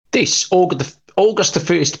This August the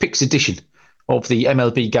 1st picks edition of the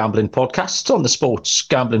MLB Gambling Podcast on the Sports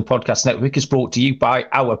Gambling Podcast Network is brought to you by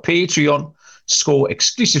our Patreon. Score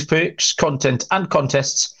exclusive perks, content and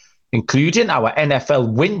contests, including our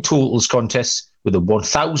NFL win totals contest with a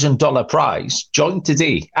 $1,000 prize. Join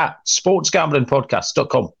today at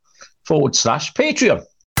sportsgamblingpodcast.com/Patreon.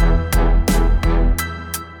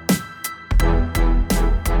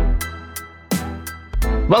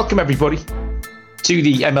 Welcome, everybody, to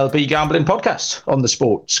the MLB Gambling Podcast on the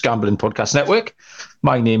Sports Gambling Podcast Network.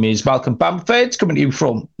 My name is Malcolm Bamford, coming to you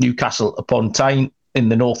from Newcastle upon Tyne in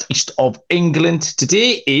the northeast of England.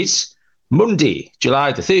 Today is Monday,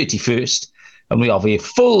 July the 31st, and we have a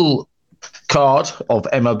full card of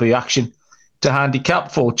MLB action to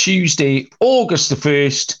handicap for Tuesday, August the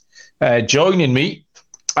 1st. Joining me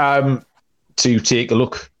to take a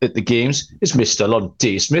look at the games is Mr.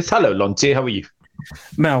 Lonte Smith. Hello, Lonte. How are you?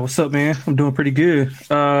 Mal, what's up, man? I'm doing pretty good.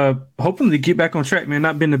 Hoping to get back on track, man.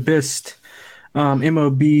 Not been the best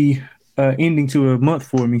MLB ending to a month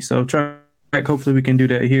for me. So hopefully we can do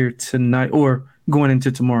that here tonight or going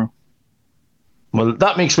into tomorrow. Well,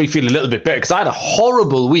 that makes me feel a little bit better because I had a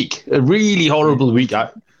horrible week, a really horrible week.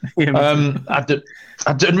 I've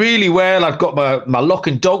done really well. I've got my lock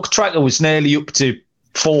and dog tracker was nearly up to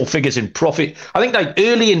 4 figures in profit. I think like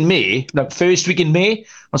early in May, that first week in May, I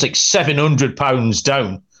was like £700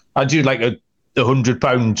 down. I do like a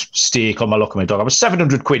 £100 stake on my lock and my dog. I was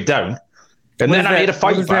 700 quid down. And then I made a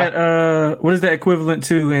fight back. What is that equivalent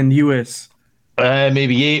to in US?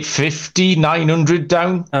 Maybe 850, 900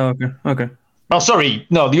 down. Oh, okay. Oh, sorry.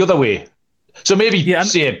 No, the other way. So maybe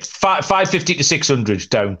say 550 to 600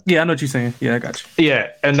 down. Yeah, I know what you're saying. Yeah, I got you. Yeah,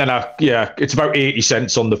 and then it's about 80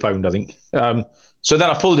 cents on the pound, I think. So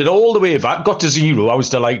then I pulled it all the way back, got to zero. I was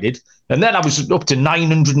delighted, and then I was up to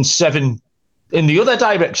 907 in the other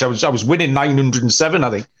direction. I was winning 907,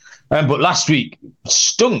 I think. But last week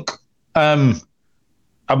stunk. My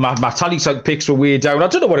tally picks were way down. I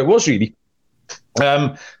don't know what it was really.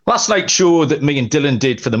 Last night's show that me and Dylan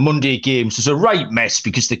did for the Monday games was a right mess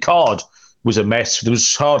because the card was a mess. There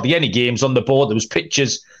was hardly any games on the board. There was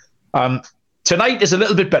pictures. Tonight is a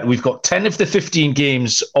little bit better. We've got 10 of the 15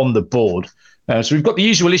 games on the board. So we've got the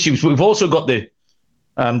usual issues, but we've also got the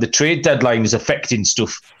trade deadline is affecting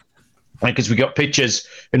stuff because we got pitchers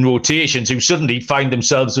and rotations who suddenly find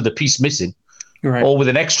themselves with a piece missing, right, or with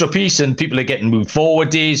an extra piece, and people are getting moved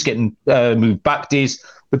forward days, getting moved back days.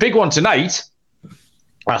 The big one tonight,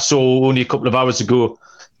 I saw only a couple of hours ago,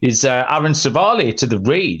 is Aaron Savale to the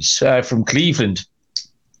Rays from Cleveland.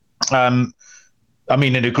 An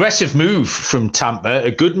aggressive move from Tampa,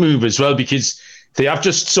 a good move as well, because they have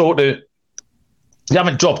just they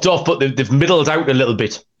haven't dropped off, but they've middled out a little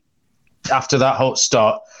bit after that hot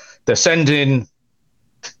start. They're sending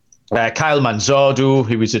Kyle Manzardo,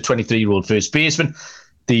 who is a 23-year-old first baseman,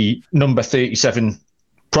 the number 37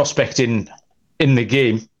 prospect in the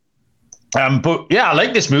game. But yeah, I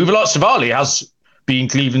like this move a lot. Savale has been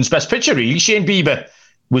Cleveland's best pitcher, really. Shane Bieber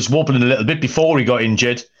was wobbling a little bit before he got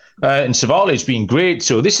injured, and Savale's been great.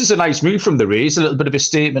 So this is a nice move from the Rays, a little bit of a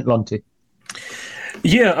statement, Lonte.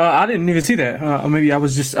 Yeah, I didn't even see that. Maybe I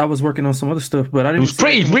was working on some other stuff, but I didn't. It was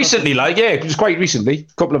pretty recently, it was quite recently,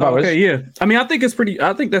 a couple of hours. Okay, yeah. I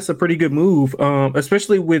think that's a pretty good move,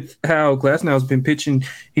 especially with how Glasnow's been pitching.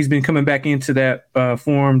 He's been coming back into that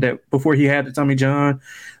form that before he had the Tommy John.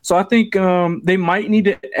 So I think they might need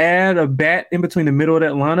to add a bat in between the middle of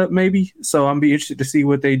that lineup, maybe. So I'm be interested to see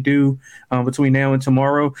what they do between now and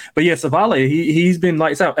tomorrow. But yeah, Savale, he's been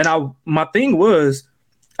lights out. And my thing was,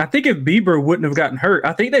 I think if Bieber wouldn't have gotten hurt,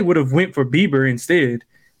 I think they would have went for Bieber instead.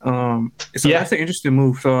 That's an interesting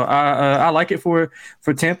move. So I like it for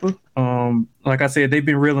Tampa. Like I said, they've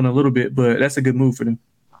been reeling a little bit, but that's a good move for them.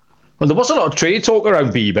 Well, there was a lot of trade talk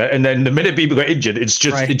around Bieber, and then the minute Bieber got injured, it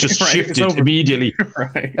just shifted immediately.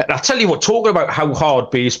 Right. And I tell you what, talking about how hard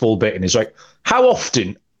baseball betting is, right? How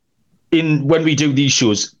often when we do these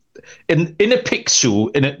shows, in a pick show,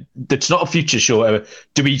 that's not a future show,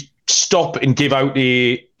 do we stop and give out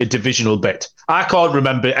a divisional bet? I can't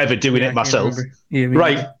remember ever doing it myself.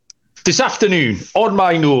 Right. This afternoon, on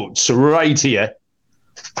my notes right here,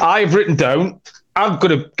 I've written down, I'm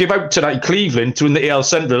going to give out tonight Cleveland to win the AL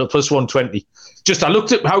Central at plus 120. I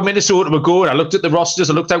looked at how Minnesota were going. I looked at the rosters.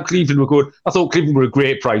 I looked at how Cleveland were going. I thought Cleveland were a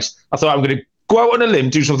great price. I thought I'm going to go out on a limb,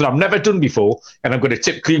 do something I've never done before, and I'm going to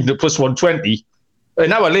tip Cleveland at plus 120.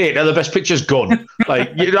 An hour later, the best picture's gone.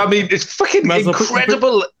 It's fucking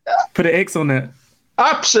incredible. Put an X on that.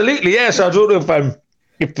 Absolutely, yes. I don't know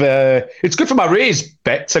if it's good for my Rays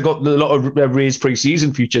bets. I got a lot of Rays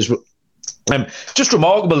pre-season futures. Just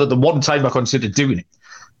remarkable that the one time I considered doing it,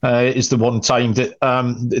 is the one time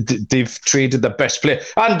that they've traded their best player.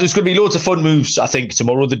 And there's going to be loads of fun moves, I think,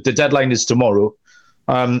 tomorrow. The deadline is tomorrow.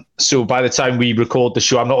 So by the time we record the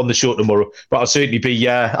show, I'm not on the show tomorrow, but I'll certainly be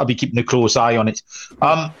I'll be keeping a close eye on it.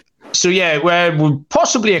 So yeah, we're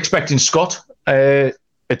possibly expecting Scott at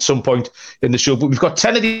some point in the show, but we've got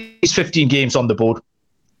 10 of these 15 games on the board.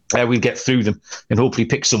 We'll get through them and hopefully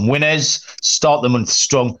pick some winners, start the month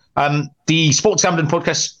strong. The Sports Gambling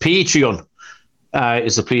Podcast Patreon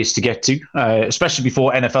is the place to get to, especially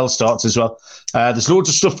before NFL starts as well. There's loads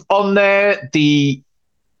of stuff on there. The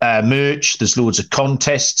merch, there's loads of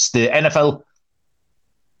contests. The NFL,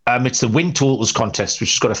 it's the win totals contest,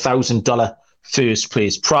 which has got $1,000 first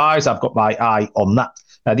place prize. I've got my eye on that.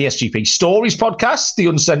 The SGP Stories podcast, the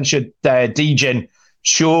uncensored DGen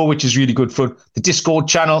show, which is really good fun. The Discord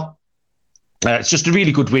channel. It's just a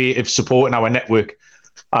really good way of supporting our network.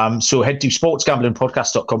 So head to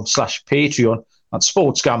sportsgamblingpodcast.com/Patreon and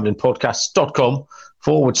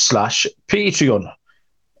sportsgamblingpodcast.com/Patreon.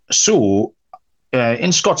 So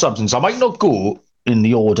in Scott's absence, I might not go in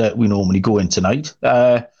the order we normally go in tonight.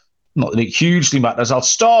 Not that it hugely matters. I'll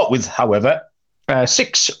start with, however,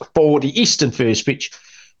 6:40 Eastern first pitch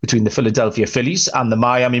between the Philadelphia Phillies and the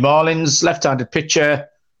Miami Marlins. Left-handed pitcher,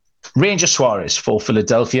 Ranger Suarez for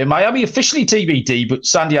Philadelphia. Miami officially TBD, but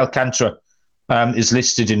Sandy Alcantara is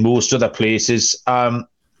listed in most other places. And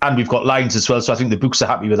we've got lines as well, so I think the books are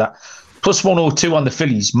happy with that. Plus 102 on the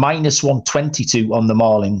Phillies, minus 122 on the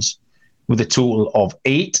Marlins, with a total of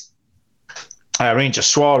 8. Ranger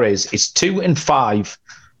Suarez is 2-5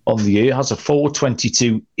 on the year, has a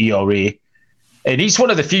 4.22 ERA. And he's one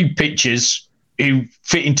of the few pitchers who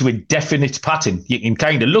fit into a definite pattern. You can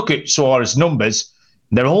kind of look at Suarez' numbers,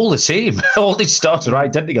 and they're all the same. All these starts are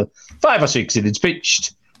identical. 5 or 6 innings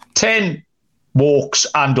pitched, 10 walks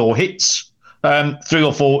and or hits, 3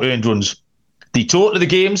 or 4 earned runs. The total of the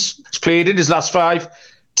games he's played in his last 5,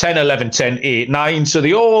 10, 11, 10, 8, 9. So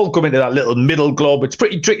they all come into that little middle glob. It's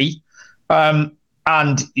pretty tricky. And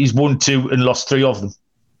he's won 2 and lost 3 of them.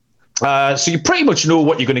 So you pretty much know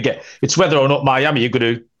what you're going to get. It's whether or not Miami are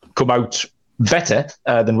going to come out better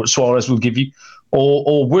than what Suarez will give you,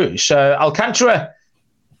 or worse. Alcantara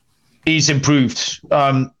is improved,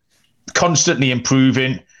 constantly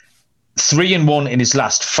improving. 3-1 in his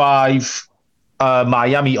last 5.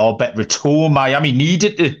 Miami are better at home. Miami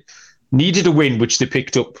needed a win, which they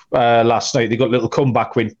picked up last night. They got a little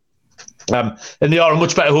comeback win, and they are a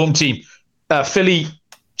much better home team. Philly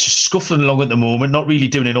just scuffling along at the moment, not really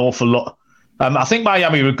doing an awful lot. I think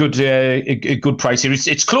Miami are a good price here.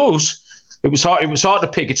 It's close. It was hard to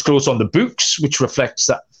pick. It's close on the books, which reflects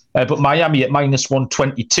that. But Miami at minus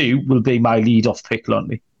 122 will be my lead-off pick,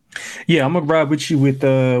 Lonnie. Yeah, I'm gonna ride with you with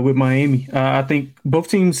Miami. I think both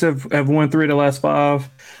teams have won 3 of the last 5.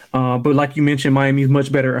 But like you mentioned, Miami is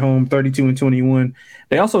much better at home, 32-21.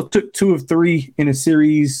 They also took 2 of 3 in a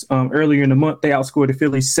series earlier in the month. They outscored the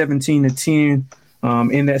Phillies 17-10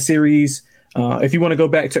 in that series. If you want to go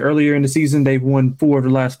back to earlier in the season, they've won 4 of the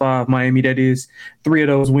last 5. Miami, that is. 3 of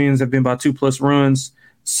those wins have been by 2+ runs.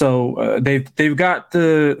 So they've got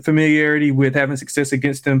the familiarity with having success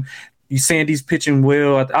against them. Sandy's pitching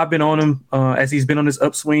well. I've been on him as he's been on this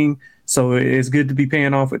upswing. So it's good to be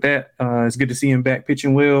paying off with that. It's good to see him back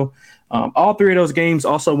pitching well. All 3 of those games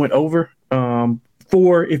also went over.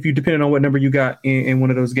 4 if you depending on what number you got in one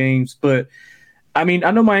of those games. But I mean,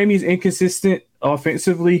 I know Miami's inconsistent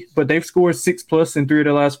offensively, but they've scored 6+ in 3 of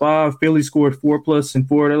the last 5. Philly scored 4+ in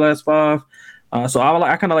 4 of the last 5. So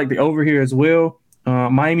I kind of like the over here as well.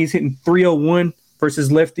 Miami's hitting 301 versus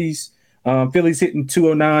lefties. Philly's hitting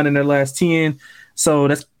 209 in their last 10. So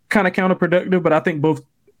that's kind of counterproductive, but I think both.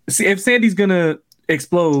 See, if Sandy's going to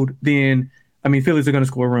explode, then, I mean, Phillies are going to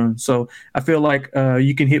score runs. So I feel like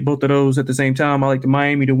you can hit both of those at the same time. I like the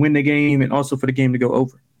Miami to win the game and also for the game to go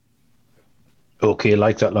over. Okay, I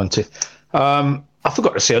like that, Lonty. I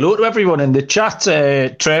forgot to say hello to everyone in the chat.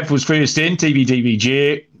 Trev was first in,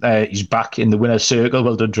 TBDBJ. He's back in the winner's circle.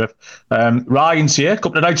 Well done, Trev. Ryan's here. A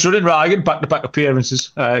couple of nights running, Ryan. Back-to-back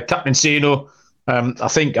appearances. Captain Sino. I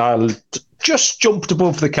think I'll just jumped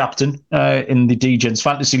above the captain in the DGens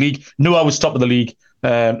Fantasy League. Noah was top of the league,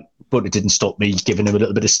 but it didn't stop me giving him a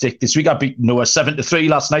little bit of stick this week. I beat Noah 7-3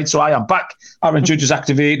 last night, so I am back. Aaron Judge is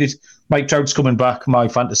activated. Mike Trout's coming back. My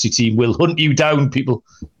fantasy team will hunt you down, people.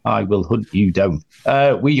 I will hunt you down.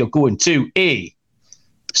 We are going to a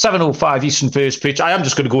 7:05 Eastern first pitch. I am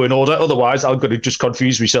just going to go in order. Otherwise, I'm going to just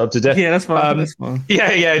confuse myself to death. Yeah, that's fine. That's fine.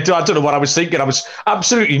 Yeah. I don't know what I was thinking. I was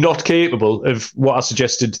absolutely not capable of what I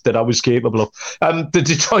suggested that I was capable of. The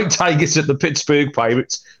Detroit Tigers at the Pittsburgh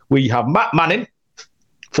Pirates. We have Matt Manning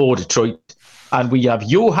for Detroit. And we have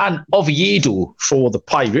Johan Oviedo for the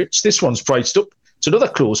Pirates. This one's priced up. It's another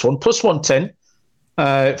close one, plus 110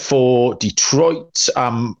 for Detroit.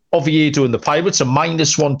 Oviedo and the Pirates are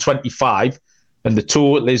minus 125. And the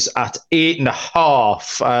total is at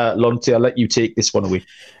 8.5. Lonte, I'll let you take this one away.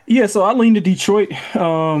 Yeah, so I lean to Detroit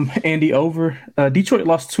and the over. Detroit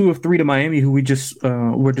lost 2 of 3 to Miami, who we just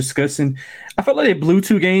were discussing. I felt like they blew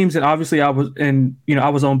 2 games, and obviously I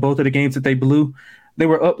was on both of the games that they blew. They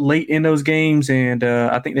were up late in those games, and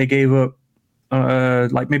I think they gave up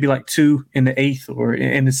maybe 2 in the 8th or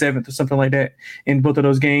in the 7th or something like that in both of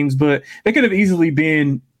those games. But they could have easily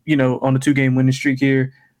been, on a 2-game winning streak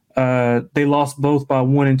here. They lost both by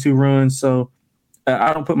 1 and 2 runs, so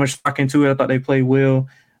I don't put much stock into it. I thought they played well.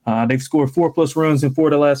 They've scored 4+ runs in 4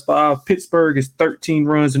 of the last 5. Pittsburgh is 13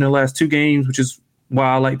 runs in their last 2 games, which is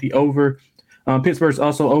why I like the over. Pittsburgh's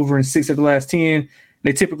also over in 6 of the last 10.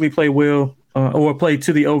 They typically play well or play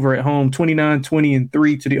to the over at home, 29, 20, and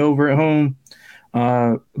 3 to the over at home.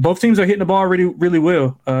 Both teams are hitting the ball really, really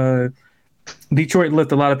well. Detroit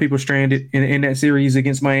left a lot of people stranded in that series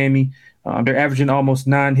against Miami. They're averaging almost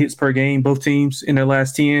 9 hits per game, both teams in their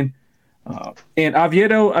last 10. And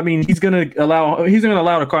Oviedo, I mean, he's going to allow a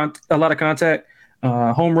lot of contact.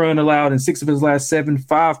 Home run allowed in 6 of his last 7,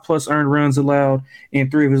 5+ earned runs allowed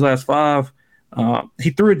in 3 of his last 5.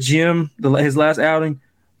 He threw a gem his last outing,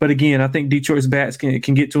 but again, I think Detroit's bats can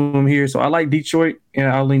get to him here. So I like Detroit, and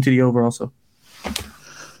I'll lean to the over also.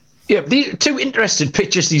 Yeah, the 2 interesting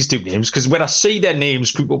pitchers, these 2 names, because when I see their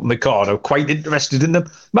names group up in the card, I'm quite interested in them.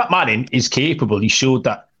 Matt Manning is capable. He showed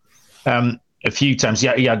that a few times.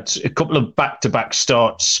 Yeah, he had a couple of back-to-back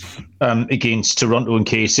starts against Toronto and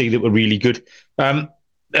KC that were really good. And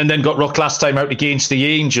then got rocked last time out against the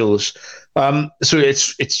Angels. So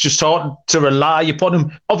it's just hard to rely upon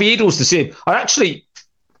him. Oviedo's the same. I actually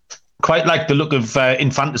quite like the look of in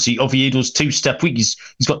fantasy Oviedo's 2-step week. He's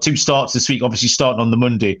got 2 starts this week, obviously starting on the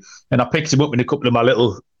Monday, and I picked him up in a couple of my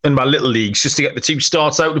little leagues just to get the 2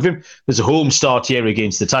 starts out of him. There's a home start here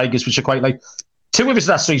against the Tigers, which I quite like. 2 of his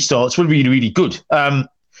last 3 starts were really, really good.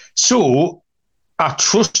 So I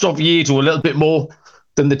trust Oviedo a little bit more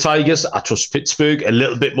than the Tigers. I trust Pittsburgh a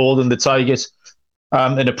little bit more than the Tigers.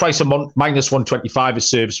 And the price of minus 125 is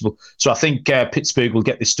serviceable. So I think Pittsburgh will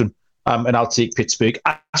get this done. And I'll take Pittsburgh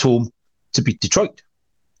at home to beat Detroit.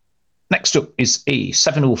 Next up is a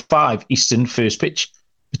 7:05 Eastern first pitch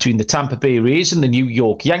between the Tampa Bay Rays and the New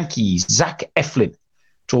York Yankees. Zach Eflin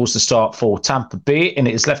draws the start for Tampa Bay, and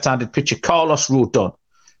it is left-handed pitcher Carlos Rodon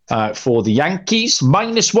for the Yankees.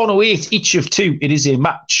 Minus 108 each of 2. It is a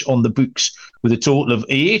match on the books with a total of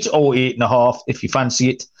 8 or 8.5 if you fancy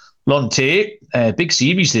it. Lonte, big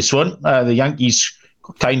series this one. The Yankees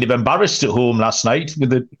kind of embarrassed at home last night.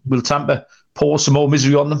 Will Tampa pour some more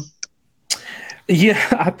misery on them? Yeah,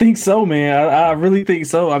 I think so, man. I really think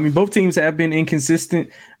so. I mean, both teams have been inconsistent.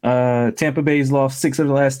 Tampa Bay's lost 6 of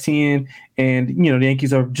the last 10, and the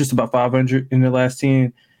Yankees are just about 500 in their last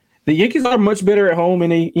 10. The Yankees are much better at home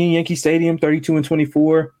in Yankee Stadium,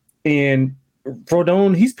 32-24. And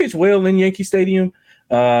Rodon, he's pitched well in Yankee Stadium.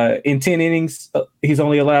 In 10 innings, he's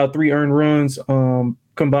only allowed 3 earned runs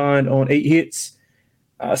combined on 8 hits.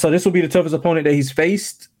 So this will be the toughest opponent that he's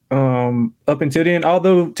faced up until then.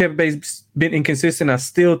 Although Tampa Bay's been inconsistent, I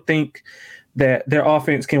still think that their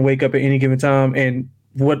offense can wake up at any given time. And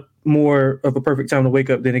what more of a perfect time to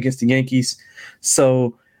wake up than against the Yankees?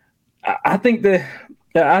 So I think they're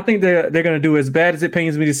going to do as bad as it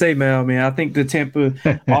pains me to say, Mal. Man, I think the Tampa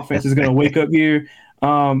offense is going to wake up here.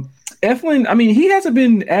 Eflin, I mean, he hasn't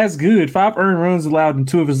been as good. 5 earned runs allowed in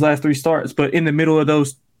 2 of his last 3 starts, but in the middle of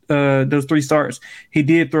those 3 starts, he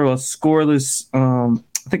did throw a scoreless,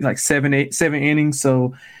 I think like 7 innings.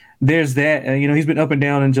 So there's that. He's been up and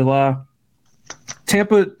down in July.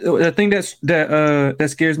 Tampa, the thing that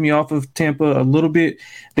scares me off of Tampa a little bit,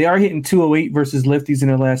 they are hitting 208 versus lefties in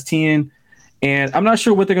their last 10. And I'm not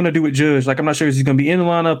sure what they're going to do with Judge. Like, I'm not sure if he's going to be in the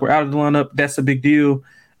lineup or out of the lineup. That's a big deal.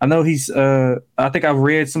 I know I think I've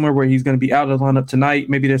read somewhere where he's going to be out of the lineup tonight.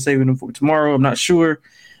 Maybe they're saving him for tomorrow. I'm not sure.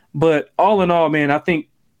 But all in all, man, I think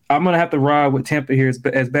I'm going to have to ride with Tampa here, as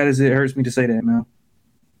bad as it hurts me to say that, man.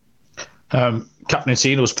 Captain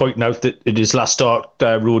Encino was pointing out that in his last start,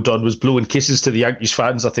 Rodon was blowing kisses to the Yankees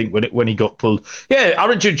fans, I think, when he got pulled. Yeah,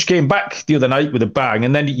 Aaron Judge came back the other night with a bang,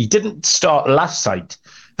 and then he didn't start last night.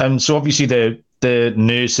 So obviously they're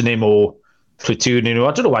nursing him or platooning him.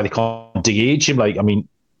 I don't know why they can't de-age him. Like, I mean...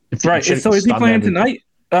 Right, so is he playing tonight?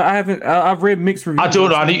 I've read mixed reviews. I don't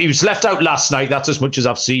know. He was left out last night. That's as much as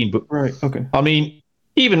I've seen. But right, okay. I mean,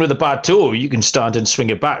 even with a bad toe, you can stand and swing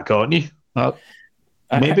it back, can't you?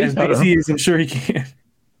 Maybe. As big as he is, I'm sure he can.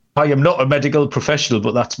 I am not a medical professional,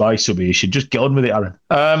 but that's my summation. Just get on with it,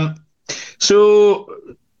 Aaron. So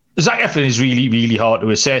Zach Eflin is really, really hard to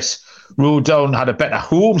assess. Rodon had a better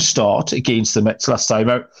home start against the Mets last time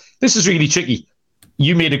out. This is really tricky.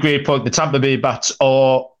 You made a great point. The Tampa Bay bats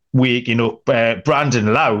are waking up.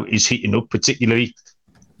 Brandon Lau is heating up, particularly.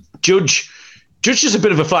 Judge is a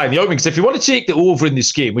bit of a fly in the ointment, because if you want to take the over in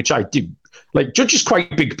this game, which I do, like, Judge is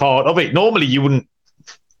quite a big part of it. Normally, you wouldn't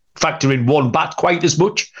factor in one bat quite as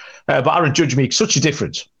much, but Aaron Judge makes such a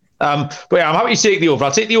difference. But yeah, I'm happy to take the over.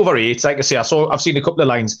 I'll take the over 8. Like I say, I've seen a couple of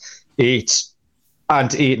lines, 8 and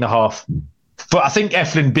 8.5. But I think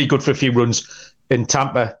Eflin be good for a few runs, and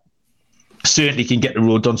Tampa certainly can get the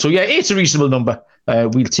road done. So yeah, 8's a reasonable number.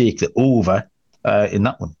 We'll take the over in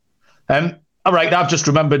that one. All right, I've just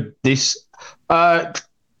remembered this.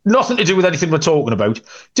 Nothing to do with anything we're talking about.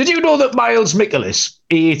 Did you know that Miles Mikolas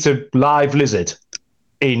ate a live lizard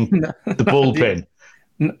in the bullpen?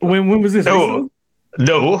 When was this?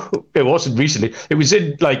 No, it wasn't recently. It was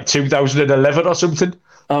in like 2011 or something.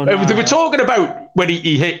 Oh, no. They were talking about when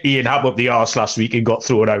he hit Ian Happ up the arse last week and got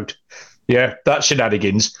thrown out. Yeah, that's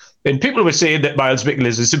shenanigans. And people were saying that Miles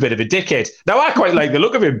Mikolas is a bit of a dickhead. Now, I quite like the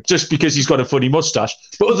look of him just because he's got a funny mustache.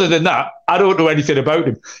 But other than that, I don't know anything about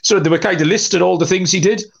him. So they were kind of listing all the things he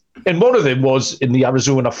did. And one of them was in the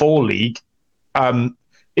Arizona Fall League.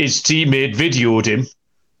 His teammate videoed him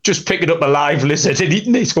just picking up a live lizard and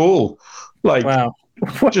eating it whole. Like, wow. They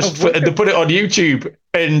put it on YouTube.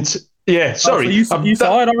 And yeah, sorry. Oh, so you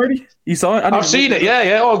saw it already? You saw it? I've seen it,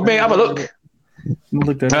 yeah. Oh, mate, have a look.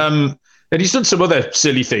 And he's done some other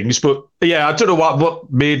silly things, but yeah, I don't know what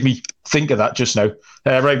made me think of that just now.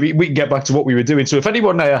 Right, we can get back to what we were doing. So if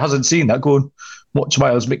anyone hasn't seen that, go and watch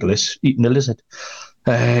Miles Mikolas eating a lizard.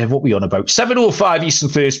 What we on about? 7:05 Eastern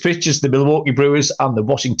first pitch is the Milwaukee Brewers and the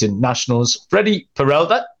Washington Nationals. Freddie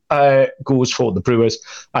Peralta goes for the Brewers,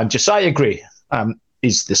 and Josiah Gray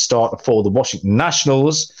is the starter for the Washington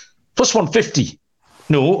Nationals. Plus 150.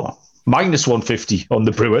 No, minus 150 on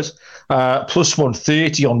the Brewers, plus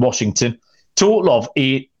 130 on Washington. Total of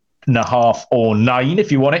 8.5 or 9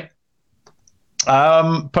 if you want it.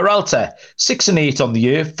 Peralta, 6 and 8 on the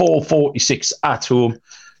year, 446 at home.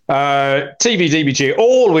 TV DBJ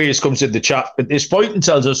always comes in the chat at this point and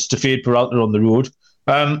tells us to fade Peralta on the road.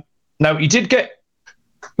 Now, he did get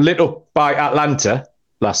lit up by Atlanta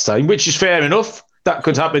last time, which is fair enough. That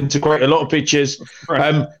could happen to quite a lot of pitchers.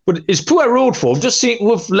 Right. But his poor road form just seems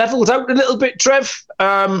to have levelled out a little bit, Trev.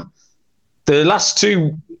 His last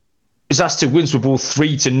two wins were both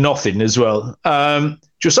 3-0 as well.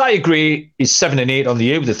 Josiah Gray is 7 and 8 on the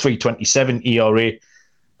year with a 3.27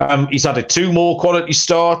 ERA. He's added 2 more quality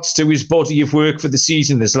starts to his body of work for the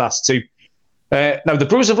season, his last 2. Now, the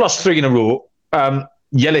Brewers have lost 3 in a row.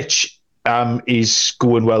 Yelich is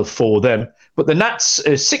going well for them. But the Nats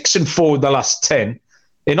are 6 and 4 in the last 10.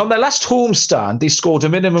 And on their last homestand, they scored a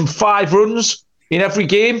minimum 5 runs in every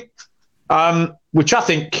game, which I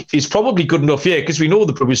think is probably good enough here because we know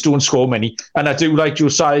the Brewers don't score many. And I do like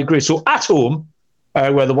Josiah Gray. So at home,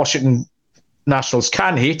 where the Washington Nationals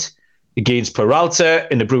can hit against Peralta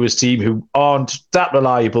and the Brewers team who aren't that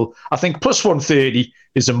reliable, I think plus 130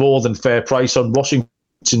 is a more than fair price on Washington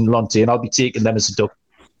Lonte, and I'll be taking them as a duck.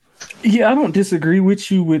 Yeah, I don't disagree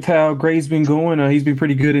with you with how Gray's been going. He's been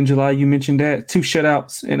pretty good in July. You mentioned that. 2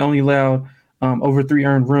 shutouts and only allowed over 3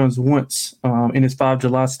 earned runs once in his 5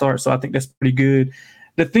 July start. So I think that's pretty good.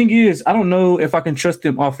 The thing is, I don't know if I can trust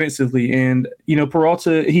him offensively. And,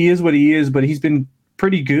 Peralta, he is what he is, but he's been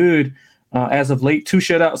pretty good as of late. 2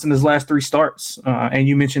 shutouts in his last 3 starts. And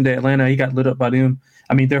you mentioned that Atlanta, he got lit up by them.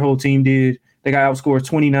 I mean, their whole team did. They got outscored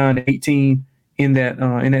 29-18 in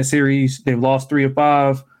that series. They've lost 3 of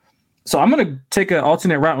 5. So I'm going to take an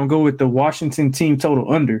alternate route and go with the Washington team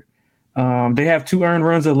total under. They have 2 earned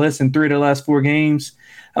runs or less in 3 of their last 4 games.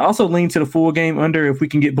 I also lean to the full game under if we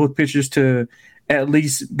can get both pitchers to at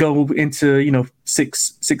least go into,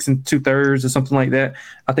 6 2/3 or something like that.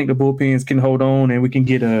 I think the bullpens can hold on and we can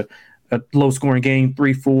get a low-scoring game,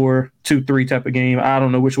 3-4, 2-3 type of game. I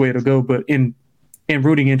don't know which way it'll go, but in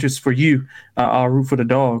rooting interest for you, I'll root for the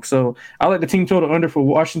dog. So I like the team total under for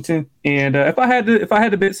Washington. And if I had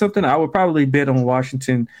to bet something, I would probably bet on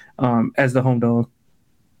Washington as the home dog.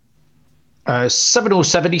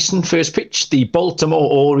 7:07 Eastern first pitch. The Baltimore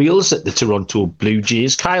Orioles at the Toronto Blue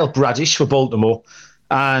Jays. Kyle Bradish for Baltimore,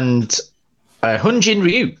 and Hyun-Jin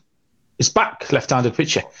Ryu is back, left-handed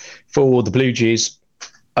pitcher for the Blue Jays,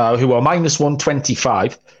 who are minus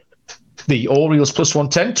 125. The Orioles plus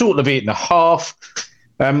 110, total of 8.5.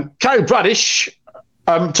 Kyle Bradish,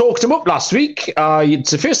 talked him up last week.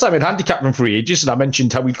 It's the first time I'd handicapped him for ages, and I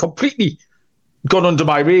mentioned how he'd completely gone under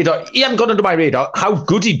my radar. He hadn't gone under my radar. How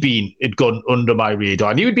good he'd been had gone under my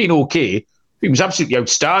radar. I knew he'd been okay. He was absolutely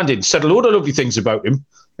outstanding. Said a load of lovely things about him.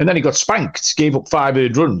 And then he got spanked, gave up 5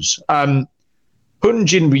 earned runs.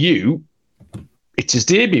 Hyun-Jin Ryu, it's his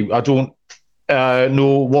debut. I don't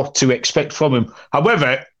know what to expect from him.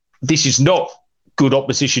 However, this is not good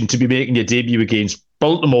opposition to be making your debut against.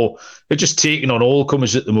 Baltimore, they're just taking on all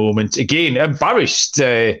comers at the moment. Again, embarrassed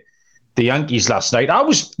the Yankees last night. I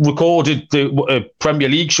was recorded the Premier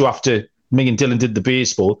League show after me and Dylan did the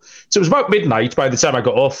baseball. So it was about midnight by the time I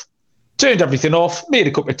got off. Turned everything off, made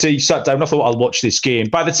a cup of tea, sat down. I thought, I'll watch this game.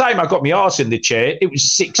 By the time I got my arse in the chair, it was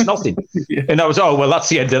 6-0. Yeah. And I was, oh, well, that's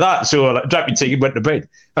the end of that. So I drank my tea and went to bed.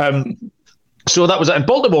 So that was it. And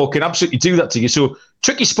Baltimore can absolutely do that to you. So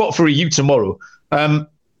tricky spot for you tomorrow.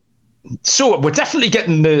 So we're definitely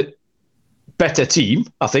getting the better team,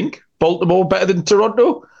 I think. Baltimore better than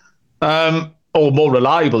Toronto. Or more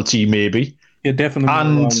reliable team, maybe. Yeah, definitely.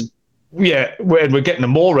 And we're getting a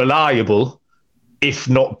more reliable, if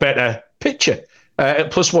not better, pitcher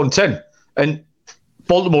at plus 110. And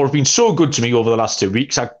Baltimore have been so good to me over the last 2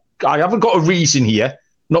 weeks. I haven't got a reason here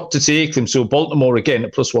not to take them. So Baltimore again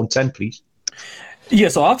at plus 110, please. Yeah,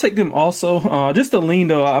 so I'll take them also. Just to lean,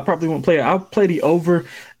 though, I probably won't play it. I'll play the over.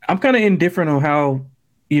 I'm kind of indifferent on how,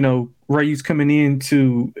 Ryu's coming in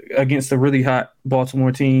against a really hot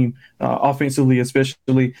Baltimore team, offensively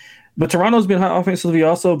especially. But Toronto's been hot offensively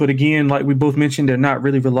also. But again, like we both mentioned, they're not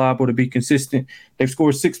really reliable to be consistent. They've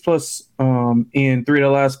scored 6+ in 3 of the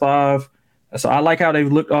last 5. So I like how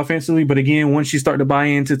they've looked offensively. But again, once you start to buy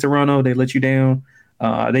into Toronto, they let you down.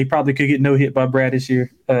 They probably could get no hit by Brad this year.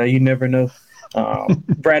 You never know.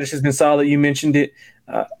 Bradish has been solid. You mentioned it.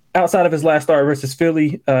 Outside of his last start versus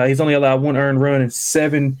Philly, he's only allowed 1 earned run in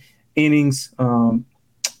 7 innings.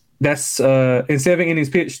 That's in 7 innings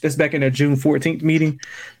pitched. That's back in their June 14th meeting.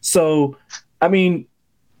 So, I mean,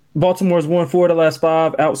 Baltimore's won 4 of the last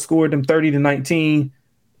 5, outscored them 30-19.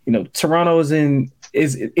 Toronto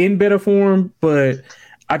is in better form, but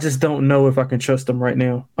I just don't know if I can trust them right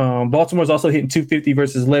now. Baltimore's also hitting 250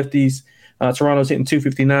 versus lefties. Toronto's hitting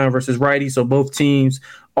 259 versus righties. So both teams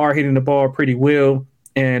are hitting the ball pretty well,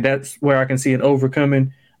 and that's where I can see an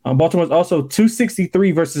overcoming. Baltimore's also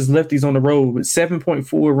 263 versus lefties on the road with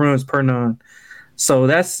 7.4 runs per 9. So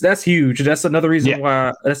that's huge. That's another reason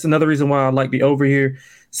why. That's another reason why I like the over here.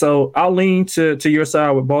 So I'll lean to your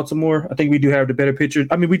side with Baltimore. I think we do have the better pitcher.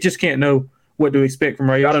 I mean, we just can't know what to expect from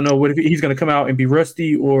Ray. I don't know what if he's going to come out and be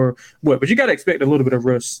rusty or what, but you got to expect a little bit of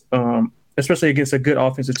rust, especially against a good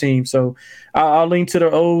offensive team. So I'll lean to the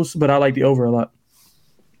O's, but I like the over a lot.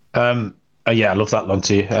 I love that,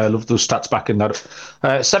 Lonty. I love those stats back in that.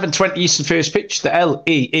 7:20 Eastern first pitch. The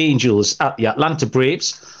LA Angels at the Atlanta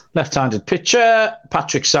Braves. Left-handed pitcher,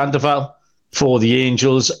 Patrick Sandoval for the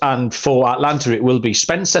Angels. And for Atlanta, it will be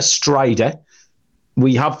Spencer Strider.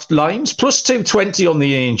 We have lines plus 220 on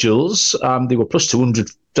the Angels. They were plus 200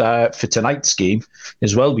 for tonight's game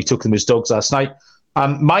as well. We took them as dogs last night.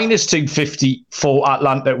 Minus 250 for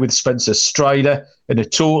Atlanta with Spencer Strider and a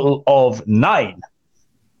total of 9.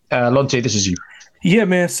 Lonte, this is you. Yeah,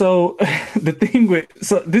 man. So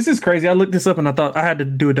this is crazy. I looked this up and I thought I had to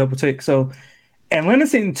do a double take. So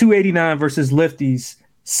Atlanta's hitting 289 versus lefties,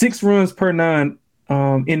 6 runs per 9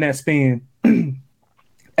 in that span.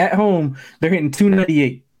 At home, they're hitting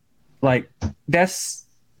 298. Like that's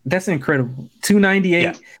incredible.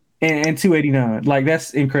 298 and 289. Like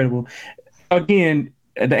that's incredible. Again,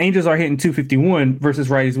 the Angels are hitting 251 versus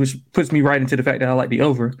righties, which puts me right into the fact that I like the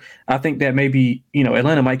over. I think that maybe,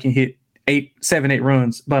 Atlanta might can hit 7-8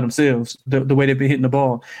 runs by themselves, the way they've been hitting the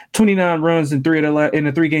ball. 29 runs in in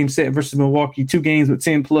a 3-game set versus Milwaukee, 2 games with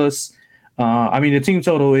 10+. The team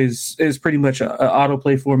total is pretty much an auto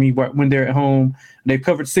play for me when they're at home. They've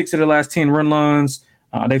covered 6 of the last 10 run lines.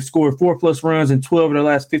 They've scored 4+ runs in 12 of their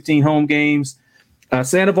last 15 home games.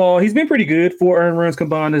 Sandoval, he's been pretty good, 4 earned runs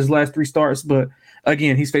combined in his last 3 starts, but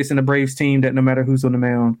again, he's facing a Braves team that no matter who's on the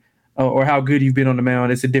mound or how good you've been on the mound,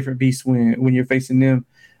 it's a different beast when you're facing them.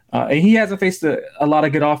 And he hasn't faced a lot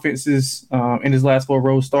of good offenses in his last 4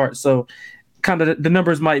 road starts. So kind of the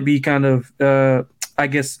numbers might be kind of,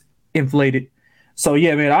 inflated. So,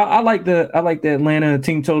 yeah, man, I like the Atlanta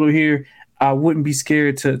team total here. I wouldn't be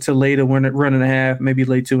scared to lay the 1.5, maybe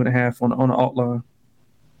lay 2.5 on the alt line.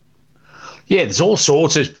 Yeah, there's all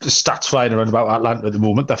sorts of stats flying around about Atlanta at the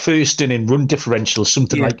moment. They're first in run differential,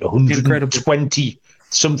 something like 120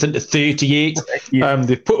 something to 38. Yeah.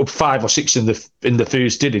 They've put up 5 or 6 in the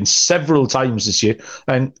first inning several times this year.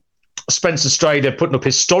 And Spencer Strider putting up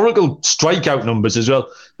historical strikeout numbers as well.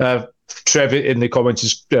 Trevor in the comments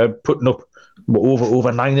is putting up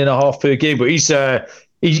over 9.5 per game, but he's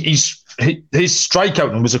his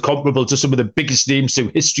strikeout numbers are comparable to some of the biggest names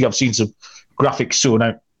through history. I've seen some graphics shown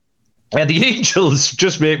out. And the Angels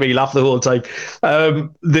just make me laugh the whole time.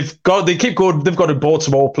 They've got and bought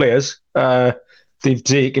some more players. They've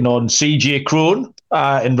taken on CJ Cron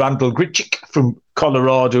and Randall Grichuk from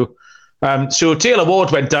Colorado. So Taylor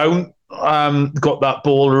Ward went down, got that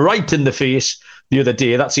ball right in the face the other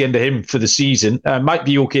day. That's the end of him for the season. Might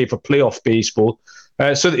be okay for playoff baseball.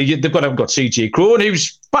 So they've got CJ Cron,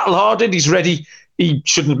 who's battle-hardened. He's ready. He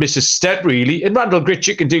shouldn't miss a step, really. And Randall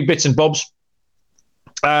Grichuk can do bits and bobs.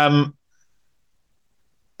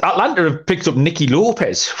 Atlanta have picked up Nicky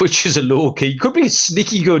Lopez, which is a low key. Could be a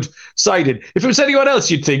sneaky good sided. If it was anyone else,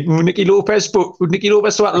 you'd think Nicky Lopez, but Nicky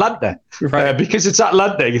Lopez to Atlanta. Right. Because it's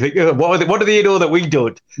Atlanta. You think, what do they know that we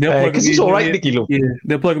don't? Because he's all right, Nicky Lopez. Yeah,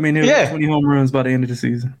 they'll plug him in here with 20 home runs by the end of the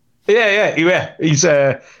season. Yeah. He's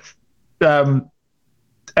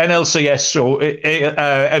NLCS or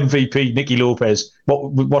MVP Nicky Lopez.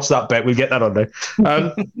 What's that bet? We'll get that on there.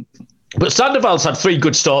 But Sandoval's had 3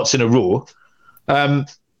 good starts in a row.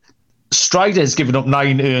 Strider has given up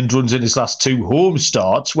 9 earned runs in his last 2 home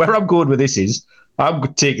starts. Where I'm going with this is, I'm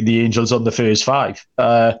taking the Angels on the first 5.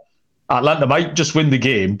 Atlanta might just win the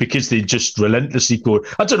game because they just relentlessly go.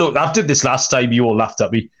 I don't know. I did this last time. You all laughed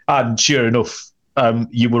at me. And sure enough,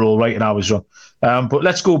 you were all right and I was wrong. But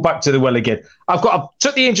let's go back to the well again. I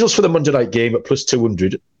took the Angels for the Monday night game at plus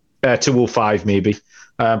 200, 205 maybe.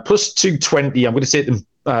 Plus 220. I'm going to take them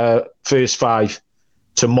first 5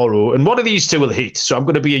 tomorrow, and one of these 2 will hit, so I'm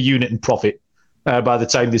going to be a unit in profit by the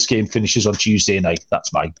time this game finishes on Tuesday night.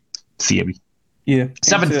 That's my theory. Yeah,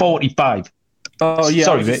 7:45. Oh yeah,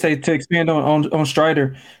 sorry, I was just say to expand on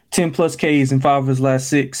Strider, 10 plus Ks in 5 of his last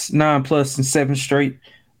 6, 9 plus in 7 straight.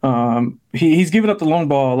 He's given up the long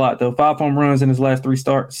ball a lot though. 5 home runs in his last 3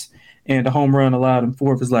 starts, and a home run allowed in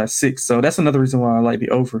 4 of his last 6. So that's another reason why I like the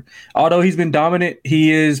over. Although he's been dominant,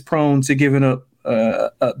 he is prone to giving up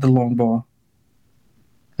the long ball.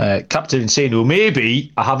 Captain Insano,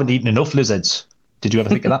 maybe I haven't eaten enough lizards. Did you ever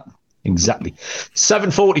think of that? Exactly.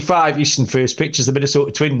 7:45 Eastern first pitch is the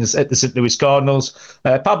Minnesota Twins at the St. Louis Cardinals.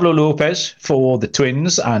 Pablo Lopez for the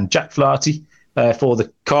Twins and Jack Flaherty for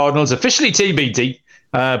the Cardinals. Officially TBD,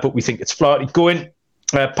 but we think it's Flaherty going.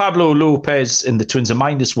 Pablo Lopez and the Twins are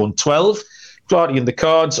minus 112. Flaherty and the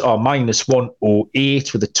Cards are minus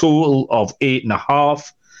 108 with a total of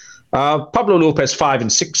 8.5. Pablo Lopez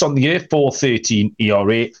 5-6 on the year, 4.13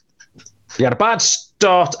 ERA. He had a bad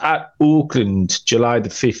start at Oakland, July the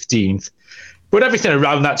 15th, but everything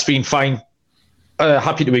around that's been fine.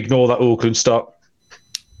 Happy to ignore that Oakland start.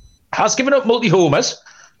 Has given up multi-homers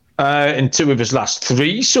in 2 of his last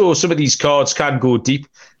 3, so some of these cards can go deep.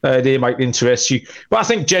 They might interest you, but I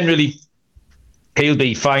think generally he'll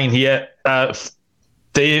be fine here.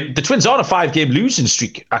 The Twins are on a 5-game losing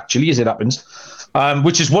streak, actually, as it happens.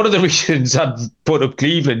 Which is one of the reasons I'd put up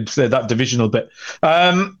Cleveland for that divisional bit.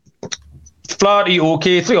 Flaherty,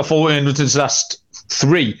 okay, 3 or 4 in his last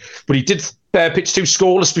 3, but he did pitch 2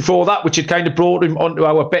 scoreless before that, which had kind of brought him onto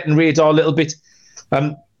our betting radar a little bit.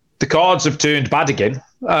 The Cards have turned bad again.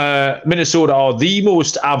 Minnesota are the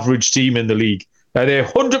most average team in the league. They're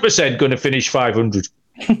 100% going to finish 500.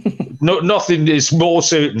 Nothing is more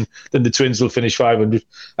certain than the Twins will finish 500.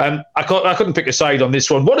 I couldn't pick a side on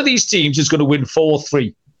this one. One of these teams is going to win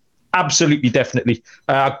 4-3. Absolutely, definitely.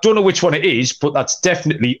 I don't know which one it is, but that's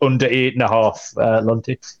definitely under 8.5,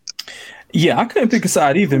 Lonte. Yeah, I couldn't pick a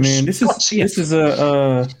side either, man. This is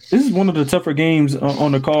one of the tougher games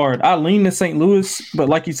on the card. I lean to St. Louis, but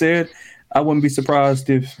like you said, I wouldn't be surprised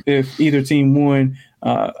if either team won.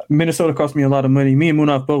 Minnesota cost me a lot of money. Me and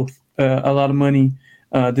Munaf both a lot of money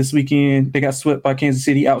this weekend. They got swept by Kansas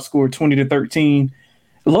City, outscored 20-13.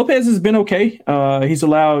 Lopez has been okay.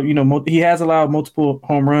 He has allowed multiple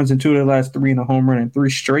home runs in 2 of the last 3 and a home run in 3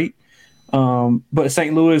 straight. But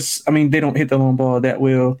St. Louis, I mean, they don't hit the long ball that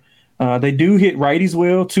well. They do hit righties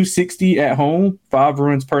well, 260 at home, 5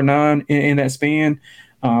 runs per 9 in that span.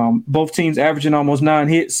 Both teams averaging almost 9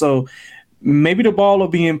 hits. So maybe the ball will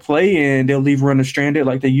be in play and they'll leave runners stranded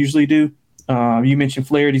like they usually do. You mentioned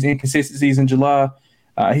Flaherty's inconsistencies in July.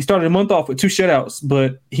 He started the month off with 2 shutouts,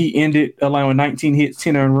 but he ended allowing 19 hits,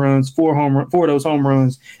 10 earned runs, 4 of those home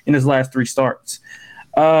runs in his last 3 starts.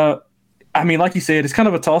 I mean, like you said, it's kind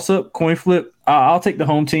of a toss-up, coin flip. I'll take the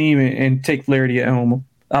home team and take Flaherty at home.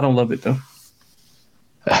 I don't love it, though.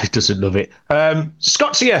 He doesn't love it.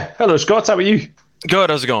 Scott's here. Hello, Scott. How are you? Good.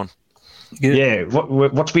 How's it going? Good. Yeah.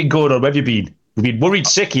 What's been going on? Where have you been? You've been worried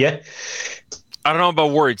sick, yeah? I don't know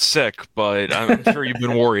about worried sick, but I'm sure you've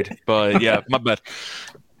been worried. But yeah, my bad.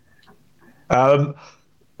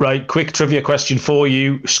 Right, quick trivia question for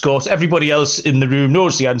you, Scott. Everybody else in the room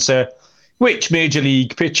knows the answer. Which Major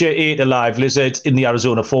League pitcher ate a live lizard in the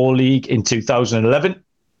Arizona Fall League in 2011?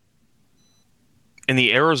 In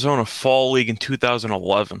the Arizona Fall League in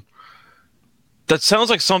 2011. That sounds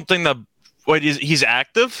like something that. Wait, he's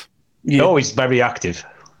active? Yeah. Oh, he's very active.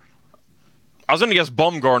 I was going to guess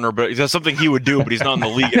Bumgarner, but that's something he would do, but he's not in the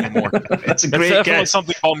league anymore. It's a great guess.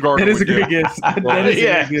 Something Bumgarner would do. That is a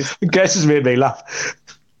great guess. Guess has made me laugh.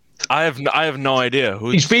 I have no idea.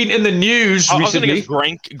 He's been in the news recently. I was going to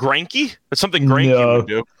guess Greinke? That's something Greinke would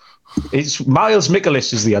do. It's Miles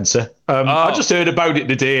Mikolas is the answer. I just heard about it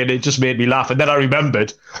today and it just made me laugh. And then I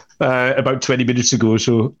remembered about 20 minutes ago,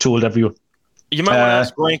 so told everyone. You might want to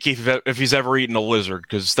ask Greinke if he's ever eaten a lizard,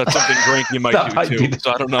 because that's something Greinke might do too.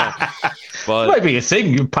 So I don't know. But might be a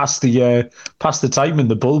thing. You pass the time in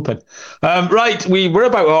the bullpen. Right, we're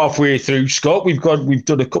about halfway through, Scott. We've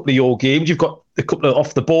done a couple of your games. You've got a couple of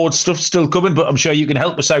off the board stuff still coming, but I'm sure you can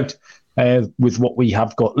help us out with what we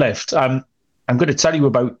have got left. I'm going to tell you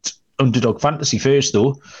about Underdog Fantasy first,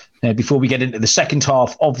 though, before we get into the second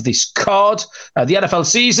half of this card. The NFL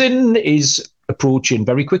season is approaching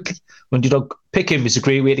very quickly. Underdog Pick'em is a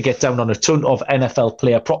great way to get down on a ton of NFL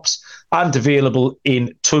player props and available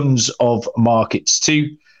in tons of markets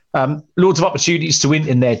too. Loads of opportunities to win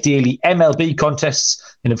in their daily MLB contests.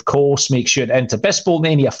 And of course, make sure to enter Best Ball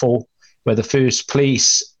Mania 4, where the first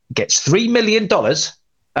place gets $3 million.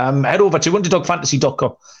 Head over to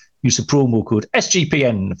underdogfantasy.com. Use the promo code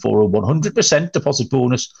SGPN for a 100% deposit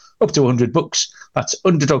bonus up to $100. That's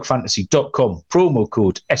underdogfantasy.com. Promo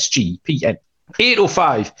code SGPN.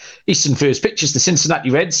 8:05 Eastern first pitch is the Cincinnati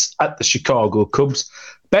Reds at the Chicago Cubs.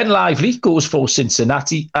 Ben Lively goes for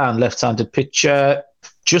Cincinnati, and left-handed pitcher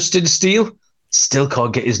Justin Steele, still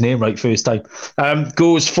can't get his name right first time,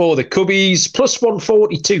 goes for the Cubbies. Plus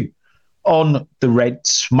 142 on the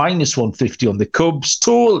Reds, minus 150 on the Cubs.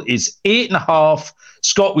 Total is 8.5.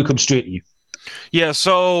 Scott, we come straight to you. Yeah,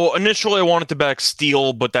 so initially I wanted to back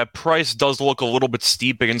Steele, but that price does look a little bit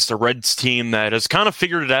steep against the Reds team that has kind of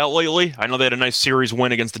figured it out lately. I know they had a nice series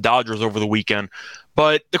win against the Dodgers over the weekend.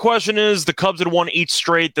 But the question is, the Cubs had won 8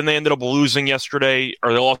 straight, then they ended up losing yesterday,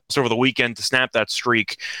 or they lost over the weekend to snap that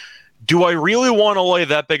streak. Do I really want to lay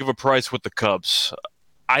that big of a price with the Cubs?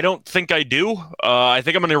 I don't think I do. I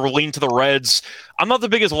think I'm going to lean to the Reds. I'm not the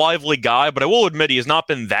biggest Lively guy, but I will admit he has not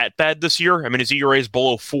been that bad this year. I mean, his ERA is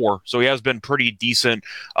below 4, so he has been pretty decent.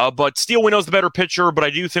 But Steele, we know, is the better pitcher, but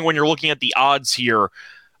I do think when you're looking at the odds here,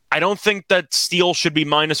 I don't think that Steele should be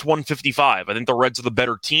minus 155. I think the Reds are the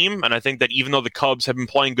better team, and I think that even though the Cubs have been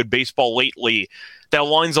playing good baseball lately, that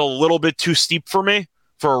line's a little bit too steep for me.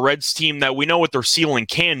 For a Reds team that we know what their ceiling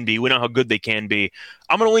can be. We know how good they can be.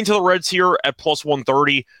 I'm going to lean to the Reds here at plus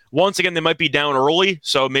 130. Once again, they might be down early,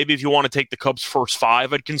 so maybe if you want to take the Cubs first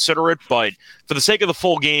 5, I'd consider it. But for the sake of the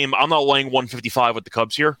full game, I'm not laying 155 with the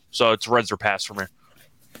Cubs here, so it's Reds or pass for me.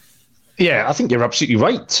 Yeah, I think you're absolutely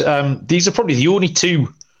right. These are probably the only 2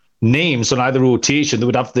 names on either rotation that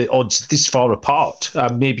would have the odds this far apart.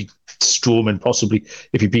 Maybe Stroman, possibly,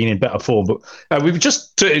 if he'd been in better form. But we were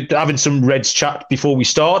just having some Reds chat before we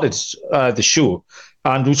started the show,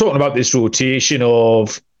 and we were talking about this rotation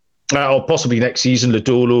of, or possibly next season,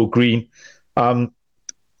 Lodolo, Green.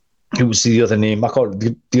 Who was the other name? I can't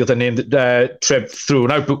the other name that Trev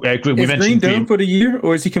threw out. But we mentioned Green done for the year,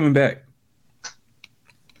 or is he coming back?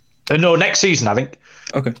 No, next season, I think.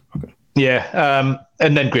 Okay. Yeah,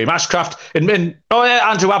 and then Graham Ashcraft and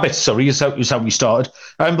Andrew Abbott. Sorry, is how we started.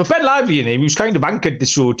 But Ben Lively, in him, who's kind of anchored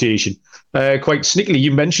this rotation quite sneakily.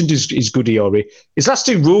 You mentioned his good ERA. His last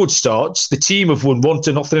 2 road starts, the team have won 1-0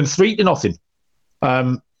 and 3-0,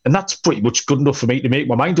 and that's pretty much good enough for me to make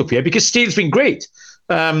my mind up here because Steele's been great.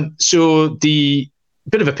 So the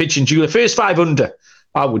bit of a pitching duel, the first 5 under,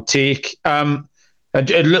 I would take. A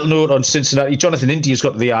little note on Cincinnati: Jonathan India's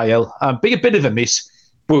got to the IL. Be a bit of a miss.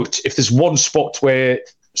 But if there's one spot where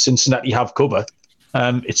Cincinnati have cover,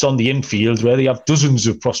 it's on the infield where they have dozens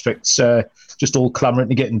of prospects just all clamouring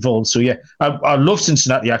to get involved. So, yeah, I love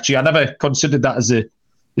Cincinnati, actually. I never considered that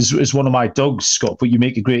as one of my dogs, Scott, but you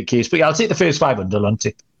make a great case. But, yeah, I'll take the first 5 under,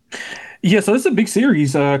 Lonte. Yeah, so it's a big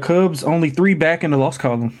series. Cubs only 3 back in the loss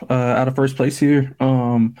column out of first place here.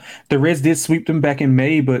 The Reds did sweep them back in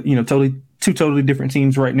May, but, two totally different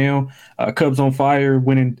teams right now. Cubs on fire,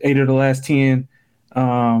 winning 8 of the last 10.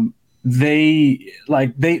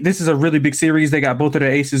 This is a really big series. They got both of their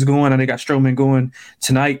aces going, and they got Stroman going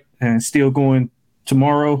tonight and still going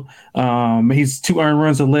tomorrow. He's 2 earned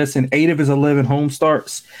runs or less in 8 of his 11 home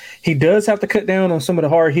starts. He does have to cut down on some of the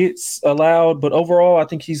hard hits allowed, but overall, I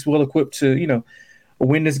think he's well equipped to,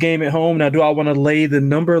 win this game at home. Now, do I want to lay the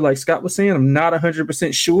number like Scott was saying? I'm not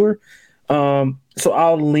 100% sure. So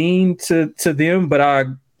I'll lean to them, but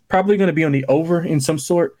I'm probably going to be on the over in some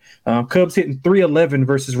sort. Cubs hitting 311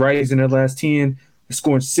 versus righties in their last 10,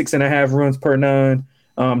 scoring 6.5 runs per 9.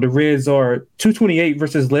 The Reds are 228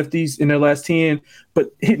 versus lefties in their last 10, but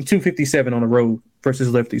hitting 257 on the road versus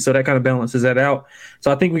lefties. So that kind of balances that out.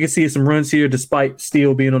 So I think we can see some runs here despite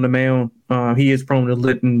Steele being on the mound. He is prone to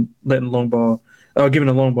letting long ball, giving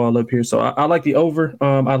a long ball up here. So I like the over.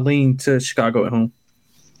 I lean to Chicago at home.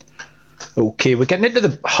 Okay, we're getting into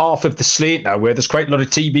the half of the slate now where there's quite a lot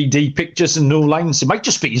of TBD pictures and no lines. It might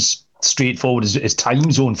just be as straightforward as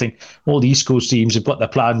time zone thing. All the East Coast teams have got their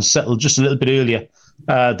plans settled just a little bit earlier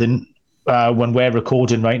than when we're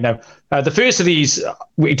recording right now. The first of these,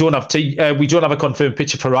 we don't have a confirmed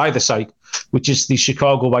pitcher for either side, which is the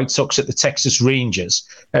Chicago White Sox at the Texas Rangers.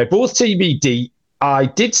 Both TBD. I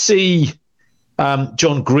did see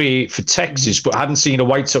John Gray for Texas, but I hadn't seen a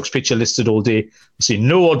White Sox pitcher listed all day. I see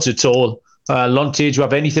no odds at all. Lonte, do you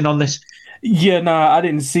have anything on this? Yeah, I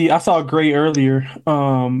didn't see. I saw Gray earlier.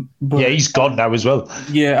 But yeah, he's gone now as well.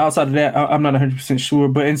 Yeah, outside of that, I'm not 100% sure.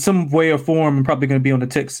 But in some way or form, I'm probably going to be on the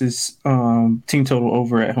Texas team total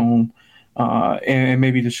over at home, and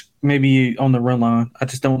maybe on the run line. I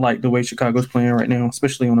just don't like the way Chicago's playing right now,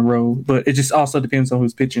 especially on the road. But it just also depends on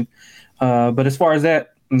who's pitching. But as far as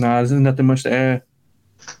that, there's nothing much to add.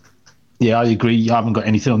 Yeah, I agree. I haven't got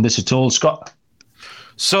anything on this at all, Scott.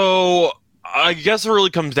 So I guess it really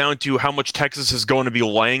comes down to how much Texas is going to be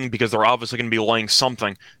laying, because they're obviously going to be laying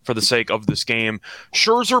something for the sake of this game.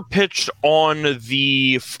 Scherzer pitched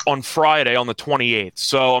on Friday on the 28th,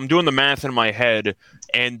 so I'm doing the math in my head,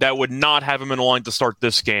 and that would not have him in line to start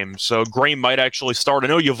this game. So Gray might actually start. I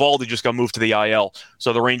know Eovaldi just got moved to the IL,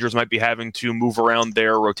 so the Rangers might be having to move around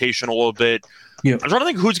their rotation a little bit. Yeah. I'm trying to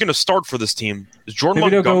think who's going to start for this team. Is Jordan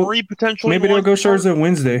Montgomery potentially? Maybe they'll go Scherzer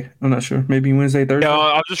Wednesday. I'm not sure. Maybe Wednesday, Thursday. Yeah,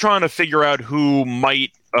 I'm just trying to figure out who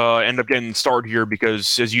might end up getting the start here,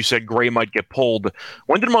 because, as you said, Gray might get pulled.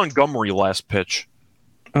 When did Montgomery last pitch?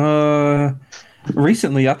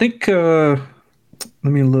 Recently. I think, let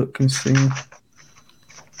me look and see.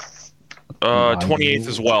 28th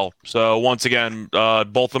as well. So once again,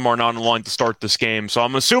 both of them are not in line to start this game. So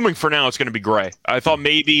I'm assuming for now it's going to be Gray. I thought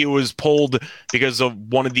maybe it was pulled because of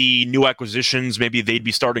one of the new acquisitions. Maybe they'd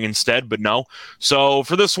be starting instead, but no. So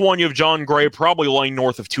for this one, you have John Gray probably laying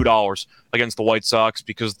north of $2 against the White Sox,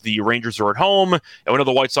 because the Rangers are at home, and we know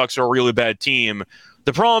the White Sox are a really bad team.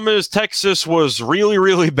 The problem is Texas was really,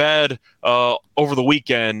 really bad over the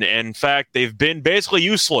weekend. In fact, they've been basically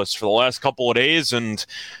useless for the last couple of days. And,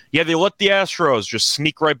 yeah, they let the Astros just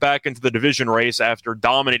sneak right back into the division race after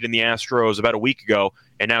dominating the Astros about a week ago,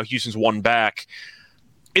 and now Houston's won back.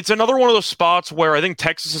 It's another one of those spots where I think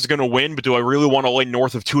Texas is going to win, but do I really want to lay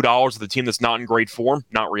north of $2 with a team that's not in great form?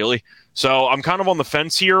 Not really. So I'm kind of on the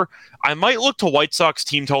fence here. I might look to White Sox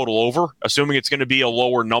team total over, assuming it's going to be a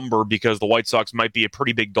lower number, because the White Sox might be a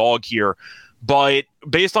pretty big dog here. But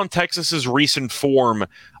based on Texas's recent form,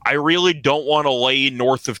 I really don't want to lay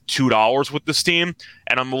north of $2 with this team.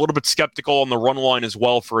 And I'm a little bit skeptical on the run line as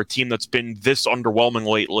well for a team that's been this underwhelming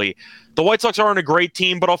lately. The White Sox aren't a great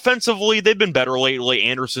team, but offensively, they've been better lately.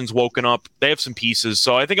 Anderson's woken up. They have some pieces.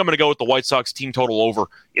 So I think I'm going to go with the White Sox team total over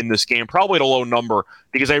in this game, probably at a low number,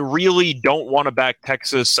 because I really don't want to back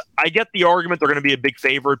Texas. I get the argument they're going to be a big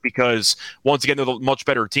favorite because, once again, they're a much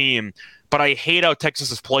better team. But I hate how Texas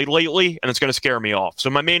has played lately, and it's going to scare me off. So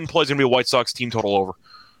my main play is going to be a White Sox team total over.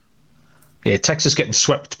 Yeah, Texas getting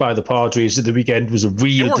swept by the Padres at the weekend was a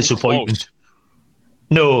real disappointment. Close.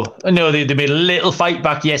 No, they made a little fight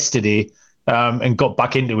back yesterday and got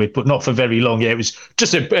back into it, but not for very long. Yeah, it was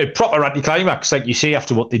just a proper anticlimax, like you say,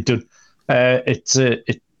 after what they'd done. It's the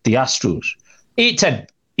Astros. 8:10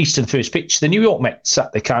 Eastern first pitch. The New York Mets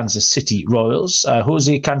at the Kansas City Royals.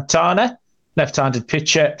 Jose Quintana, left-handed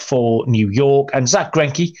pitcher for New York, and Zach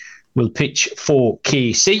Greinke will pitch for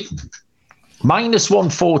KC. Minus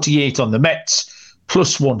 148 on the Mets,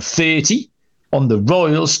 plus 130 on the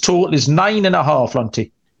Royals. Total is 9.5,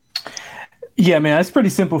 Lonte. Yeah, man, it's pretty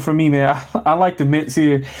simple for me, man. I like the Mets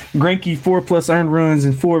here. Greinke, 4+ earned runs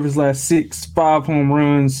in 4 of his last 6, 5 home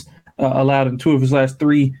runs allowed in 2 of his last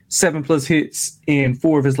 3, 7+ hits in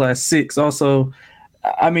 4 of his last 6. Also,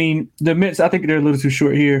 I mean, the Mets, I think they're a little too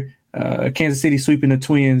short here. Kansas City sweeping the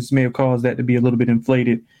Twins may have caused that to be a little bit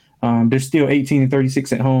inflated. They're still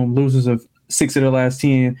 18-36 at home, losers of 6 of their last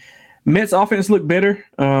 10. Mets offense looked better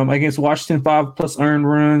against Washington, 5+ earned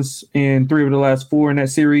runs in 3 of the last 4 in that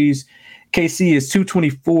series. KC is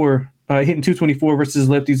 224, hitting 224 versus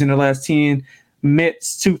lefties in their last 10.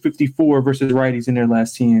 Mets 254 versus righties in their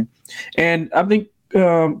last 10. And I think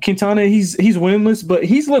Quintana, he's winless, but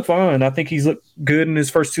he's looked fine. I think he's looked good in his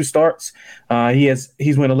first 2 starts.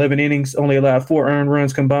 He's went 11 innings, only allowed 4 earned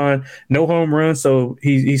runs combined, no home runs, so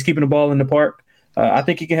he's keeping the ball in the park. I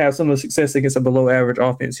think he can have some of the success against a below average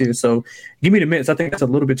offense here. So give me the Mets. I think that's a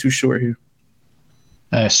little bit too short here.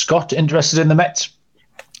 Scott, interested in the Mets?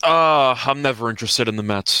 I'm never interested in the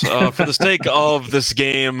Mets. For the sake of this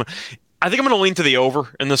game, I think I'm going to lean to the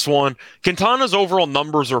over in this one. Quintana's overall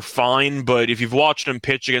numbers are fine, but if you've watched him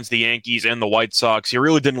pitch against the Yankees and the White Sox, he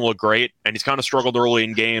really didn't look great, and he's kind of struggled early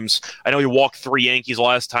in games. I know he walked 3 Yankees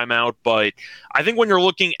last time out, but I think when you're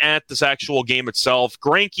looking at this actual game itself,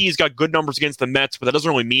 Greinke's got good numbers against the Mets, but that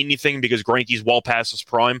doesn't really mean anything because Greinke's well past his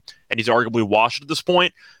prime, and he's arguably washed at this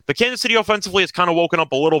point. But Kansas City offensively has kind of woken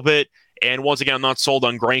up a little bit, and once again, I'm not sold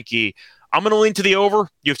on Greinke. I'm going to lean to the over.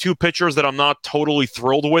 You have 2 pitchers that I'm not totally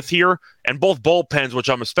thrilled with here, and both bullpens, which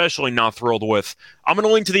I'm especially not thrilled with. I'm going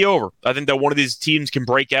to lean to the over. I think that one of these teams can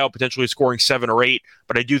break out, potentially scoring 7 or 8,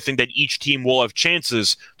 but I do think that each team will have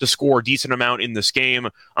chances to score a decent amount in this game.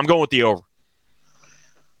 I'm going with the over.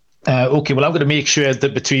 Okay, well, I'm going to make sure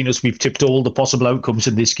that between us we've tipped all the possible outcomes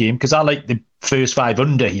in this game because I like the first 5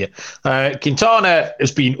 under here. Quintana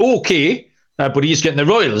has been okay. But he's getting the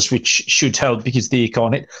Royals, which should help because they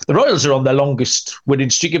can't hit. The Royals are on their longest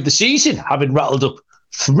winning streak of the season, having rattled up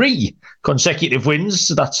 3 consecutive wins.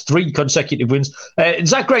 So that's 3 consecutive wins.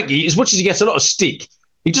 Zach Greinke, as much as he gets a lot of stick,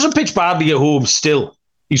 he doesn't pitch badly at home still.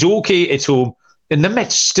 He's okay at home. And the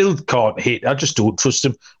Mets still can't hit. I just don't trust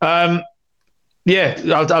him. I'll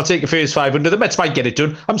take a first 5 under. The Mets might get it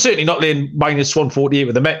done. I'm certainly not laying minus 148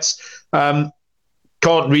 with the Mets.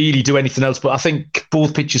 Can't really do anything else, but I think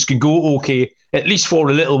both pitchers can go okay, at least for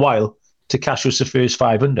a little while, to cash us the first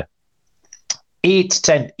 5 under.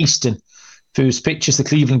 8:10 Eastern. First pitch is the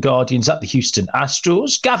Cleveland Guardians at the Houston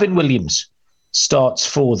Astros. Gavin Williams starts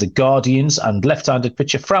for the Guardians, and left-handed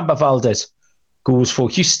pitcher Framber Valdez goes for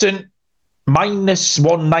Houston. Minus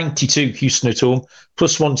 192 Houston at home,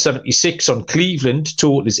 plus 176 on Cleveland.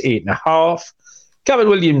 Total is 8.5. Gavin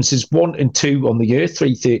Williams is 1-2 on the year,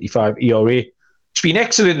 3.35 ERA. He's been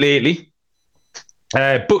excellent lately,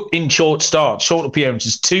 but in short starts, short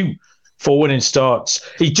appearances, 2 for winning starts.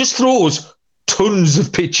 He just throws tons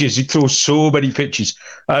of pitches. He throws so many pitches.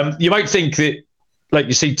 You might think that, like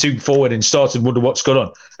you see, 2 for winning starts and wonder what's going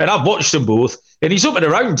on. And I've watched them both, and he's up and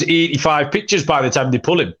around 85 pitches by the time they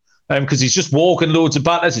pull him because he's just walking loads of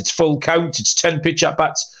batters. It's full count. It's 10 pitch at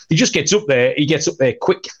bats. He just gets up there. He gets up there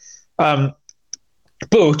quick. But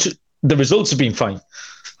the results have been fine.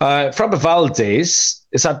 Framber Valdez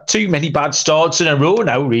has had too many bad starts in a row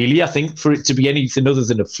now, really, I think, for it to be anything other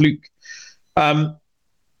than a fluke.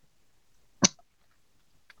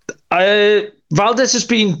 Valdez has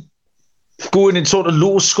been going in sort of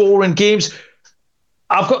low-scoring games.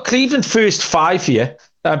 I've got Cleveland first 5 here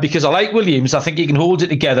because I like Williams. I think he can hold it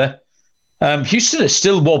together. Houston is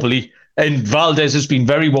still wobbly, and Valdez has been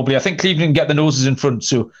very wobbly. I think Cleveland can get the noses in front,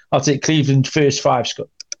 so I'll take Cleveland first 5, Scott.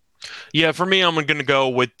 Yeah, for me, I'm going to go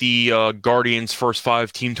with the Guardians' first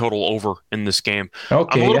 5 team total over in this game.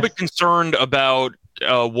 Okay, I'm a little bit concerned about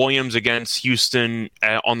Williams against Houston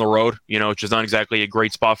on the road, which is not exactly a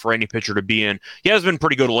great spot for any pitcher to be in. He has been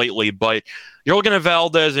pretty good lately, but you're looking at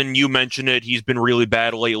Valdez, and you mentioned it. He's been really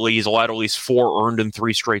bad lately. He's allowed at least 4 earned in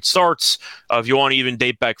 3 straight starts. If you want to even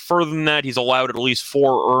date back further than that, he's allowed at least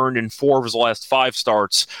 4 earned in 4 of his last 5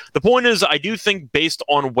 starts. The point is, I do think based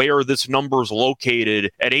on where this number is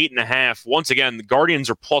located at 8.5, once again, the Guardians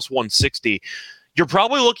are plus 160. You're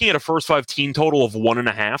probably looking at a first 5 team total of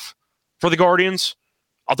 1.5 for the Guardians.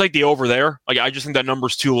 I'll take the over there. I just think that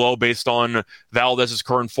number's too low based on Valdez's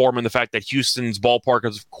current form and the fact that Houston's ballpark,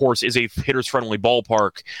 of course, is a hitters-friendly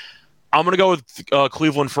ballpark. I'm going to go with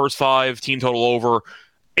Cleveland first 5, team total over.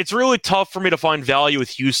 It's really tough for me to find value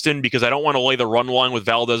with Houston because I don't want to lay the run line with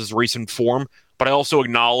Valdez's recent form, but I also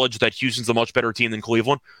acknowledge that Houston's a much better team than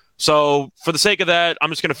Cleveland. So for the sake of that, I'm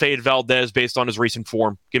just going to fade Valdez based on his recent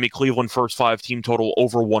form. Give me Cleveland first 5, team total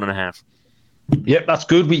over 1.5. Yep, that's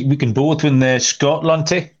good. We can both win there, Scott,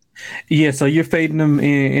 Lonte. Yeah, so you're fading them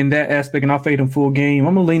in that aspect, and I'll fade them full game.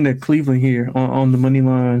 I'm gonna lean to Cleveland here on the money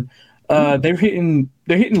line. They're hitting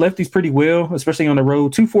lefties pretty well, especially on the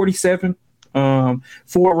road. 247,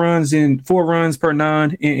 4 runs per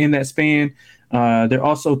 9 in that span. They're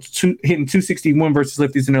also hitting 261 versus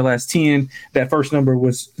lefties in their last 10. That first number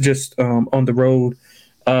was just on the road.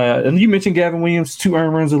 And you mentioned Gavin Williams, 2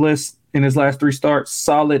 earned runs or less in his last 3 starts.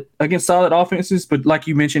 Solid offenses, but like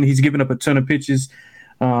you mentioned, he's given up a ton of pitches.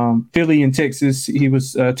 Philly and Texas, he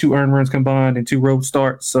was 2 earned runs combined and 2 road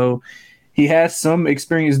starts. So he has some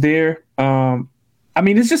experience there. I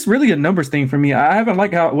mean, it's just really a numbers thing for me. I haven't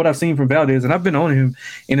liked what I've seen from Valdez, and I've been on him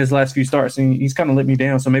in his last few starts, and he's kind of let me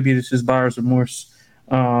down. So maybe it's just buyer's remorse.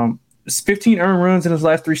 It's 15 earned runs in his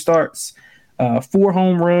last 3 starts, 4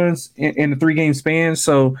 home runs in a 3-game span.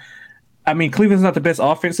 So, I mean, Cleveland's not the best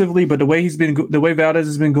offensively, but the way Valdez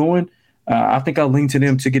has been going, I think I'll lean to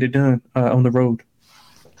them to get it done on the road.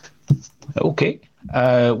 Okay.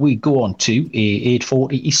 We go on to a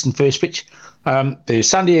 8:40 Eastern first pitch. The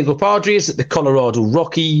San Diego Padres at the Colorado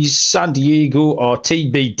Rockies. San Diego are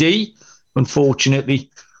TBD, unfortunately.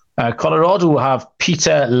 Colorado will have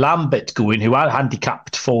Peter Lambert going, who I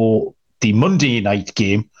handicapped for the Monday night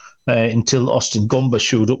game until Austin Gomber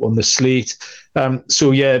showed up on the slate.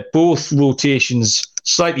 So, yeah, both rotations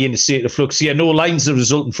slightly in a state of flux. Yeah, no lines the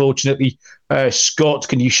result, unfortunately. Scott,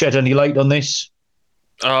 can you shed any light on this?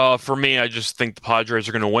 For me, I just think the Padres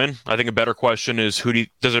are going to win. I think a better question is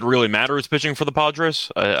does it really matter who's pitching for the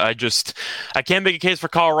Padres? I can't make a case for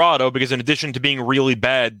Colorado because in addition to being really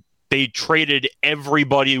bad, they traded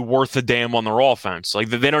everybody worth a damn on their offense. Like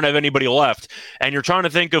they don't have anybody left. And you're trying to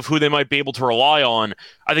think of who they might be able to rely on.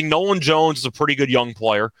 I think Nolan Jones is a pretty good young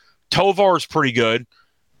player. Tovar is pretty good.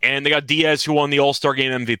 And they got Diaz, who won the All-Star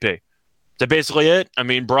Game MVP. That's basically it. I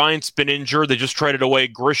mean, Bryant's been injured. They just traded away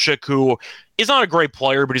Grishik, who is not a great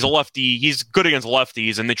player, but he's a lefty. He's good against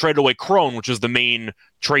lefties. And they traded away Crone, which is the main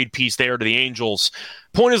trade piece there to the Angels.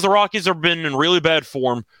 Point is, the Rockies have been in really bad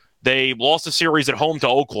form. They lost a series at home to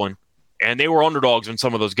Oakland, and they were underdogs in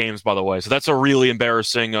some of those games, by the way. So that's a really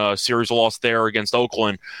embarrassing series loss there against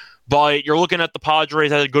Oakland. But you're looking at the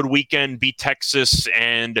Padres had a good weekend, beat Texas,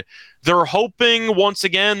 and they're hoping once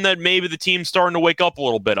again that maybe the team's starting to wake up a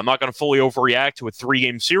little bit. I'm not going to fully overreact to a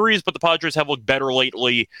 3-game series, but the Padres have looked better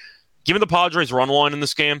lately. Given the Padres run line in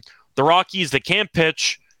this game, the Rockies, they can't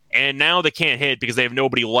pitch, and now they can't hit because they have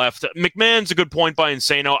nobody left. McMahon's a good point by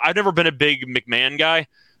Insano. I've never been a big McMahon guy,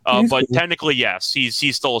 but technically, yes,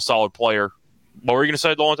 he's still a solid player. What were you going to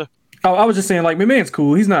say, Delonte? Oh, I was just saying, like, McMahon's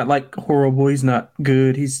cool. He's not like horrible. He's not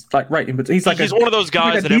good. He's like right in between. He's one of those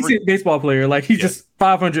guys like a decent baseball player. Like he's just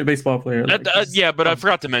 500 baseball player. Like, yeah, but I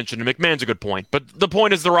forgot to mention McMahon's a good point. But the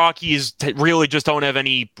point is, the Rockies really just don't have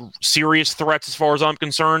any serious threats as far as I'm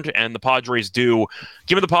concerned, and the Padres do.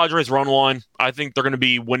 Given the Padres run line, I think they're going to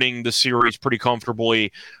be winning the series pretty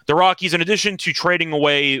comfortably. The Rockies, in addition to trading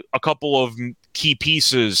away a couple of key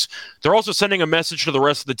pieces, they're also sending a message to the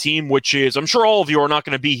rest of the team, which is, I'm sure all of you are not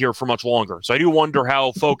going to be here for much longer. So I do wonder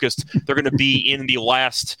how focused they're going to be in the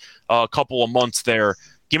last couple of months there.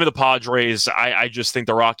 Give me the Padres. I just think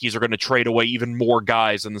the Rockies are going to trade away even more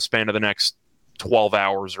guys in the span of the next 12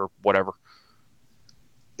 hours or whatever.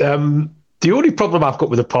 The only problem I've got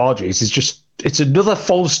with the Padres is just it's another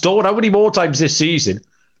false start. How many more times this season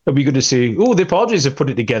are we going to say, oh, the Padres have put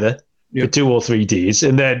it together for 2 or 3 days,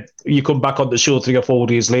 and then you come back on the show 3 or 4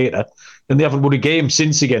 days later, and they haven't won a game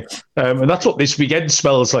since again. And that's what this weekend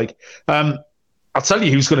smells like. I'll tell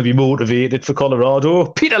you who's going to be motivated for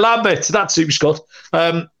Colorado. Peter Lambert, that's who, Scott.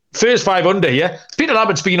 First 5 under here. Peter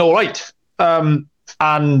Lambert's been all right.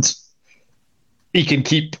 And he can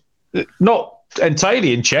keep, not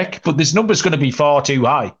entirely in check, but this number's going to be far too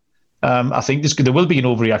high. I think there will be an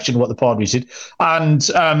overreaction to what the Padres did. And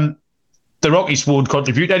the Rockies won't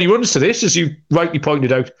contribute any runs to this, as you rightly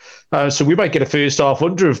pointed out. So we might get a first half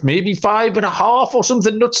under of maybe 5.5 or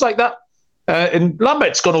something nuts like that. And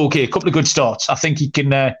Lambert's gone okay, a couple of good starts. I think he can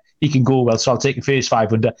go well, so I'll take a first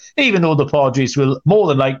 5 under, even though the Padres will more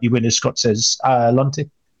than likely win, as Scott says. Lonte?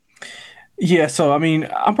 Yeah, so I mean,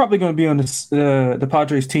 I'm probably going to be on the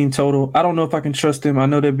Padres team total. I don't know if I can trust them. I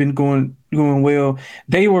know they've been going well.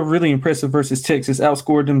 They were really impressive versus Texas.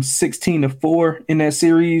 Outscored them 16-4 in that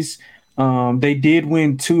series. They did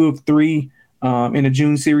win 2 of 3 in the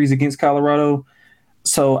June series against Colorado.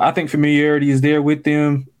 So I think familiarity is there with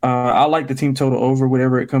them. I like the team total over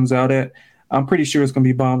whatever it comes out at. I'm pretty sure it's going to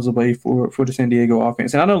be bombs away for the San Diego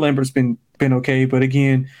offense. And I know Lambert's been okay, but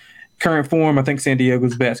again, current form, I think San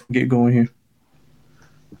Diego's bats can get going here.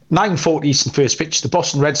 9:40 Eastern first pitch. The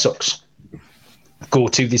Boston Red Sox go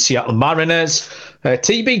to the Seattle Mariners.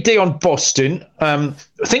 TBD on Boston. I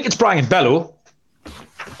think it's Brian Bello.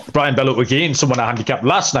 Brian Bello again, someone I handicapped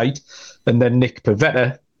last night, and then Nick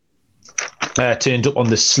Pivetta turned up on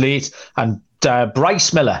the slate, and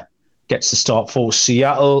Bryce Miller gets the start for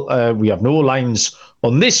Seattle. We have no lines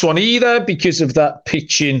on this one either because of that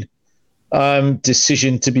pitching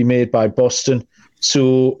decision to be made by Boston.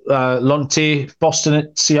 So, Lonte, Boston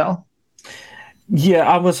at Seattle? Yeah,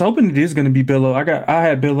 I was hoping it is going to be Bello. I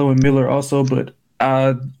had Bello and Miller also, but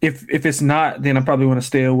if it's not, then I probably want to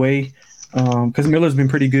stay away because Miller's been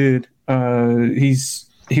pretty good.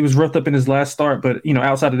 He was roughed up in his last start, but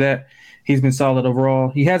outside of that, he's been solid overall.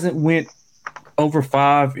 He hasn't went over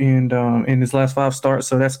 5 in his last 5 starts,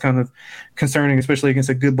 so that's kind of concerning, especially against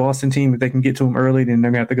a good Boston team. If they can get to him early, then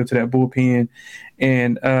they're gonna have to go to that bullpen,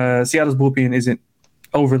 and Seattle's bullpen isn't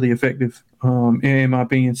overly effective, in my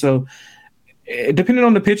opinion. So, depending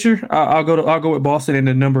on the pitcher, I'll go with Boston and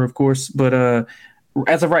the number, of course. But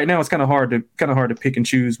as of right now, it's kind of hard to pick and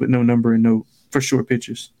choose with no number and no for sure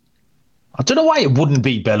pitchers. I don't know why it wouldn't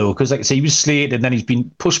be Bello, because like I say, he was slated and then he's been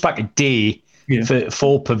pushed back a day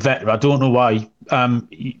for Pavetta. I don't know why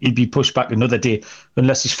he'd be pushed back another day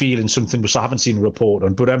unless he's feeling something, which I haven't seen a report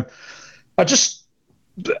on. But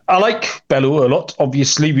I like Bello a lot.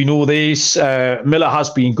 Obviously, we know this. Miller has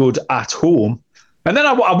been good at home. And then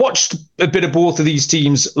I watched a bit of both of these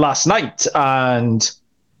teams last night, and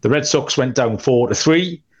the Red Sox went down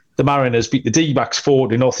 4-3. The Mariners beat the D-backs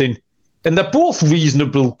 4-0. And they're both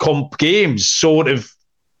reasonable comp games, sort of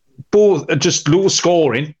both just low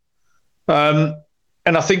scoring. And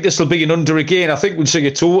I think this will be an under again. I think we'll see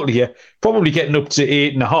a total here, probably getting up to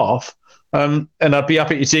 8.5. And I'd be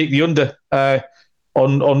happy to take the under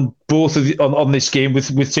on both of on this game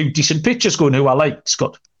with two decent pitchers going who I like,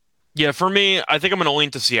 Scott. Yeah, for me, I think I'm going to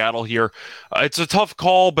lean to Seattle here. It's a tough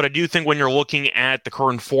call, but I do think when you're looking at the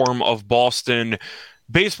current form of Boston,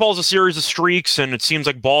 baseball is a series of streaks, and it seems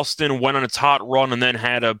like Boston went on its hot run and then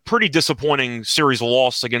had a pretty disappointing series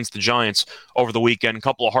loss against the Giants over the weekend. A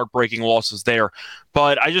couple of heartbreaking losses there.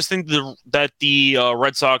 But I just think that the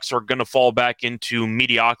Red Sox are going to fall back into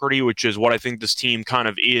mediocrity, which is what I think this team kind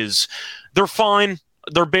of is. They're fine.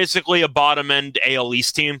 They're basically a bottom-end AL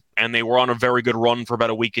East team, and they were on a very good run for about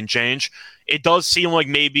a week and change. It does seem like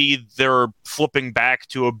maybe they're flipping back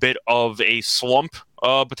to a bit of a slump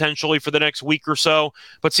potentially for the next week or so.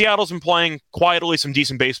 But Seattle's been playing quietly some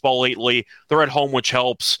decent baseball lately. They're at home, which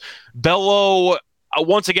helps. Bello,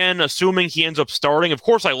 once again, assuming he ends up starting. Of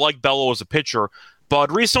course, I like Bello as a pitcher,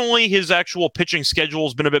 but recently his actual pitching schedule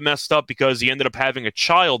has been a bit messed up because he ended up having a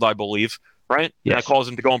child, I believe. Right? Yes. That caused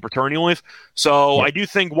him to go on paternity leave. So I do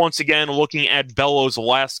think, once again, looking at Bello's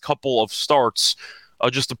last couple of starts,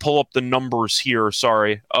 just to pull up the numbers here,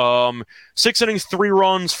 6 innings, 3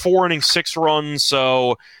 runs, 4 innings, 6 runs.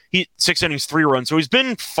 So 6 innings, 3 runs. So he's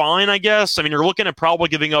been fine, I guess. I mean, you're looking at probably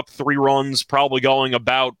giving up 3 runs, probably going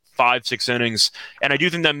about 5-6 innings. And I do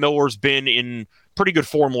think that Miller's been in pretty good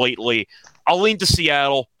form lately. I'll lean to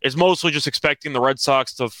Seattle. Is mostly just expecting the Red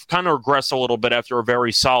Sox to kind of regress a little bit after a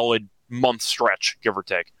very solid month stretch, give or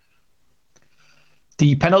take.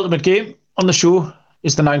 The penultimate game on the show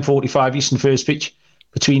is the 9:45 Eastern first pitch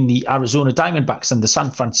between the Arizona Diamondbacks and the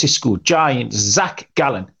San Francisco Giants. Zach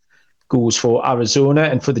Gallen goes for Arizona,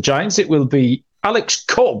 and for the Giants it will be Alex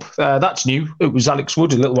Cobb. That's new. It was Alex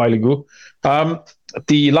Wood a little while ago.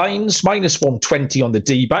 The lines -120 on the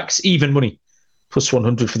D-backs, even money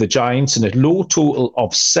 +100 for the Giants, and a low total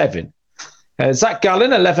of 7. Zach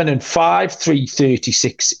Gallen, 11-5,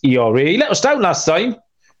 3.36 ERA. He let us down last time.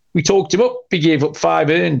 We talked him up. He gave up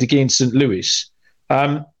 5 earned against St. Louis.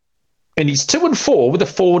 And he's 2-4 with a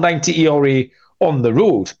 4.90 ERA on the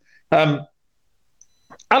road.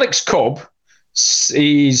 Alex Cobb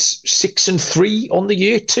is 6-3 on the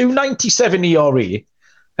year, 2.97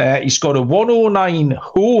 ERA. He's got a 1.09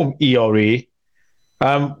 home ERA.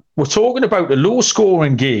 We're talking about a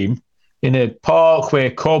low-scoring game in a park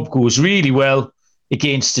where Cobb goes really well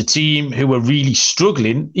against a team who are really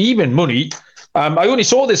struggling, even money. I only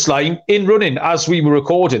saw this line in running as we were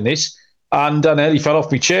recording this, and I nearly fell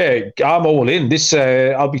off my chair. I'm all in. This.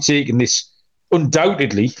 I'll be taking this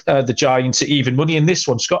undoubtedly. The Giants are even money in this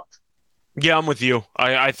one, Scott. Yeah, I'm with you.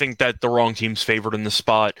 I think that the wrong team's favored in this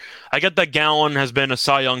spot. I get that Gallen has been a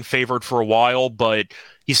Cy Young favorite for a while, but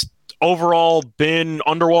he's overall been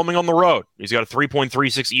underwhelming on the road. He's got a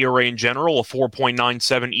 3.36 ERA in general, a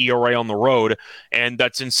 4.97 ERA on the road, and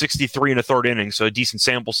that's in 63 1/3 innings, so a decent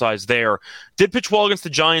sample size there. Did pitch well against the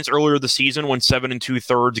Giants earlier this season, went 7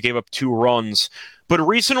 2/3, gave up 2 runs. But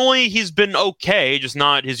recently, he's been okay, just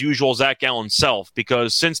not his usual Zach Gallen self,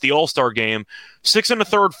 because since the All-Star game, 6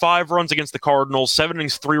 1/3, 5 runs against the Cardinals, 7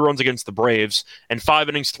 innings, 3 runs against the Braves, and 5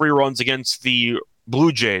 innings, 3 runs against the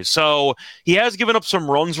Blue Jays. So he has given up some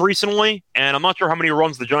runs recently, and I'm not sure how many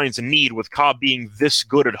runs the Giants need with Cobb being this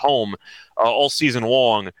good at home all season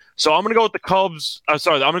long. So I'm going to go with the Cubs. I'm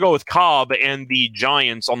going to go with Cobb and the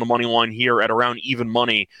Giants on the money line here at around even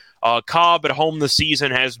money. Cobb at home this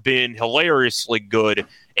season has been hilariously good.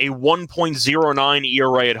 A 1.09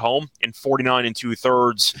 ERA at home in 49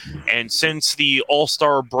 2/3. And since the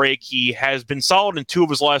All-Star break, he has been solid in 2 of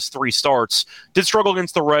his last 3 starts. Did struggle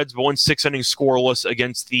against the Reds, but went 6 innings scoreless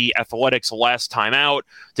against the Athletics last time out.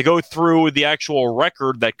 To go through the actual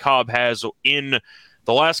record that Cobb has in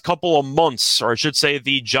the last couple of months, or I should say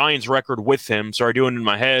the Giants record with him, sorry, doing it in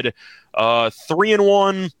my head,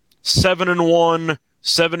 3-1, 7-1,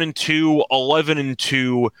 7-2,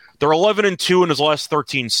 11-2. They're 11-2 in his last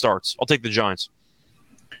 13 starts. I'll take the Giants.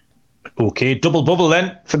 Okay, double bubble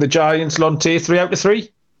then for the Giants, Lonte, 3 out of 3.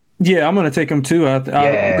 Yeah, I'm going to take him too. I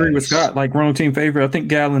agree with Scott. Like, wrong team favorite. I think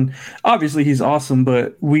Gallen, obviously he's awesome,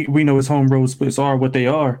 but we know his home road splits are what they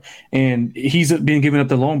are. And he's been giving up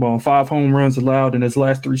the long ball. 5 home runs allowed in his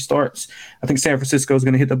last 3 starts. I think San Francisco is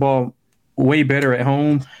going to hit the ball way better at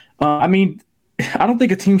home. I mean, I don't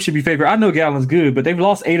think a team should be favored. I know Gallen's good, but they've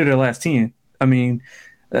lost 8 of their last 10. I mean,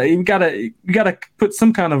 you gotta put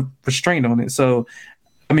some kind of restraint on it. So,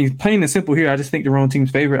 I mean, plain and simple here, I just think the wrong team's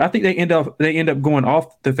favorite. I think they end up going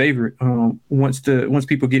off the favorite once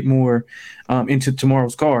people get more into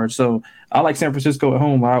tomorrow's card. So I like San Francisco at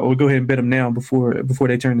home. I will go ahead and bet them now before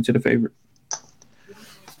they turn into the favorite.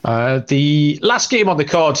 The last game on the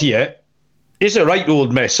card here is a right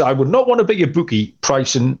old mess. I would not want to be a bookie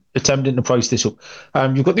attempting to price this up.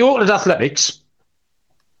 You've got the Oakland Athletics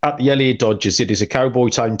at the LA Dodgers. It is a Cowboy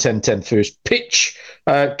time 10-10 first pitch.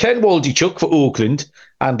 Ken Waldichuk for Oakland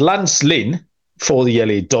and Lance Lynn for the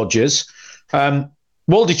LA Dodgers.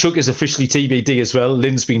 Waldichuk is officially TBD as well.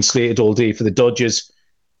 Lynn's been slated all day for the Dodgers.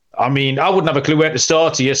 I mean, I wouldn't have a clue where to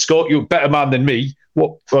start here. Scott, you're a better man than me.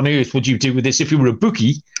 What on earth would you do with this if you were a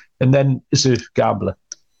bookie and then as a gambler?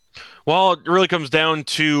 Well, it really comes down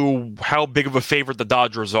to how big of a favorite the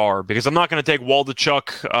Dodgers are, because I'm not going to take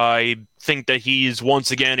Waldichuk. I think that he's, once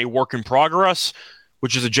again, a work in progress,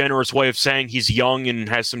 which is a generous way of saying he's young and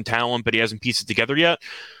has some talent, but he hasn't pieced it together yet.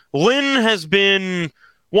 Lynn has been,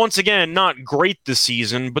 once again, not great this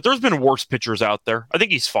season, but there's been worse pitchers out there. I think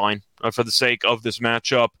he's fine for the sake of this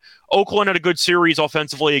matchup. Oakland had a good series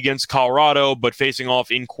offensively against Colorado, but facing off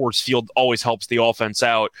in Coors Field always helps the offense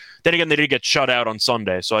out. Then again, they did get shut out on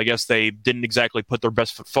Sunday, so I guess they didn't exactly put their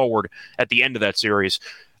best foot forward at the end of that series.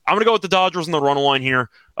 I'm going to go with the Dodgers in the run line here.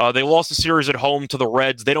 They lost the series at home to the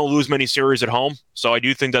Reds. They don't lose many series at home, so I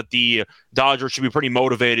do think that the Dodgers should be pretty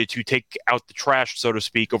motivated to take out the trash, so to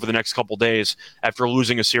speak, over the next couple days after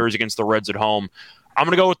losing a series against the Reds at home. I'm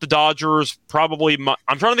going to go with the Dodgers. Probably,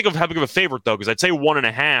 I'm trying to think of how big of a favorite, though, because I'd say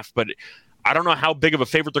 1.5, but I don't know how big of a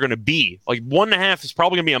favorite they're going to be. Like, 1.5 is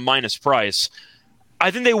probably going to be a minus price. I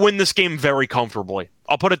think they win this game very comfortably.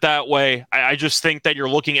 I'll put it that way. I just think that you're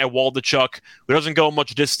looking at Waldichuk, who doesn't go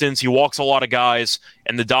much distance. He walks a lot of guys,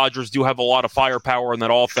 and the Dodgers do have a lot of firepower in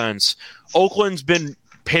that offense. Oakland's been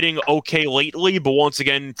hitting okay lately, but once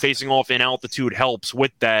again, facing off in altitude helps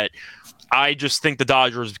with that. I just think the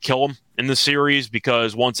Dodgers kill them in the series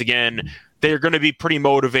because, once again, they're going to be pretty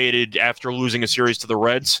motivated after losing a series to the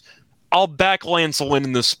Reds. I'll back Lance Lynn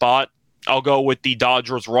in this spot. I'll go with the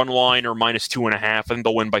Dodgers run line or minus 2.5, and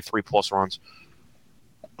they'll win by 3+ runs.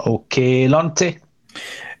 Okay, Lonte.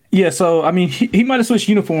 Yeah, so, I mean, he might have switched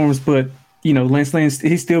uniforms, but, you know, Lance Lynn,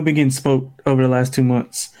 he's still been getting smoked over the last 2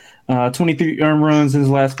 months. 23 earned runs in his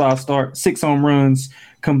last 5 starts, 6 home runs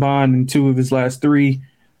combined in 2 of his last 3.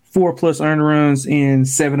 4+ earned runs in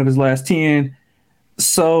 7 of his last 10.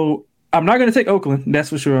 So I'm not going to take Oakland. That's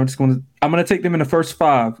for sure. I'm going to take them in the first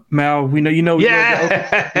 5. Mal, we know you love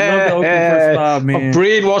the Oakland first 5, man. I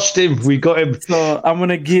brainwashed him. We got him. So I'm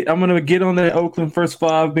gonna get on the Oakland first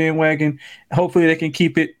 5 bandwagon. Hopefully they can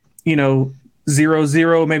keep it,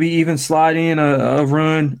 0-0, maybe even slide in a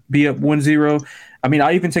run, be up 1-0. I mean,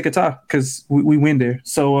 I even take a tie because we win there.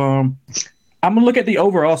 So I'm gonna look at the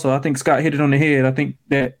over also. I think Scott hit it on the head. I think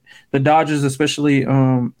that the Dodgers, especially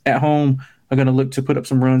at home, are going to look to put up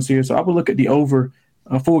some runs here. So I would look at the over,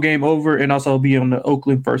 a full game over, and also be on the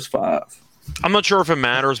Oakland first 5. I'm not sure if it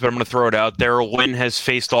matters, but I'm going to throw it out there. Lynn has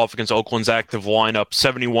faced off against Oakland's active lineup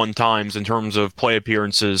 71 times in terms of play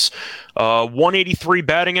appearances, 183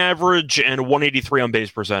 batting average and 183 on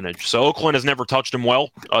base percentage. So Oakland has never touched him well.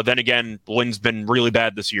 Then again, Lynn's been really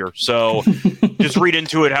bad this year. So just read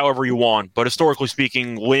into it however you want. But historically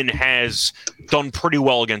speaking, Lynn has done pretty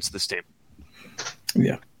well against this team.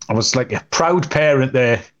 Yeah. I was like a proud parent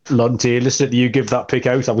there, Lonte. Listen to you give that pick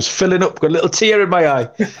out. I was filling up, got a little tear in my eye.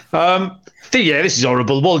 Yeah, this is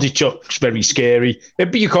horrible. Waldichuk's very scary.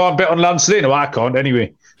 But you can't bet on Lance Lynn. No, I can't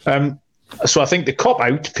anyway. So I think the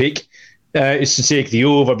cop-out pick is to take the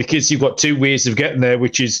over because you've got 2 ways of getting there,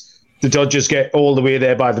 which is the Dodgers get all the way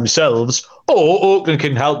there by themselves, or Oakland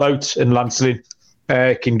can help out and Lance Lynn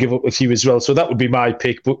can give up a few as well. So that would be my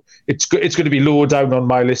pick, but it's going to be lower down on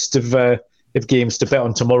my list of games to bet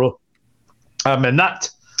on tomorrow. And that,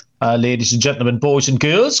 ladies and gentlemen, boys and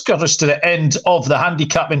girls, got us to the end of the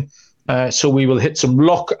handicapping. So we will hit some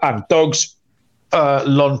lock and dogs.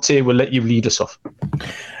 Lonte will let you lead us off.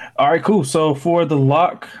 All right, cool. So for the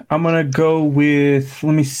lock, I'm gonna go with.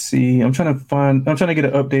 Let me see. I'm trying to get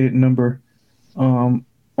an updated number on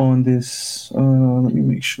this. Let me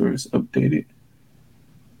make sure it's updated.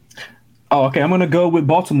 Oh, okay. I'm gonna go with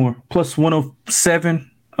Baltimore plus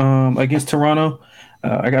 107 against Toronto.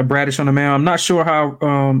 I got Bradish on the mound. I'm not sure how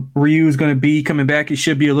Ryu is going to be coming back. He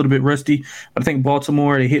should be a little bit rusty. But I think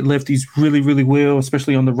Baltimore, they hit lefties really, really well,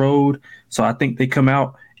 especially on the road. So I think they come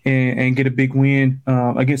out and get a big win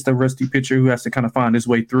against a rusty pitcher who has to kind of find his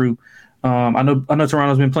way through. I know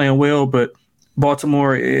Toronto's been playing well, but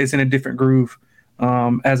Baltimore is in a different groove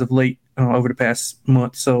as of late over the past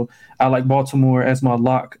month. So I like Baltimore as my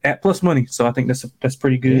lock at plus money. So I think that's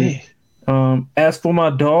pretty good. As for my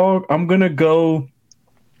dog, I'm going to go.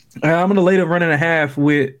 I'm going to lay the 1.5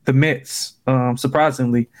 with the Mets.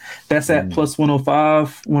 Surprisingly, that's at plus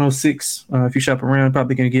 105, 106. If you shop around,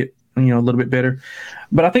 probably going to get a little bit better.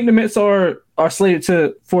 But I think the Mets are slated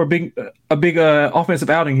for a big offensive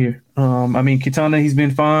outing here. I mean, Quintana, he's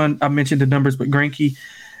been fine. I mentioned the numbers with Greinke.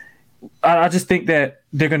 I just think that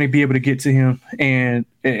they're going to be able to get to him, and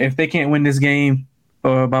if they can't win this game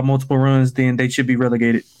by multiple runs, then they should be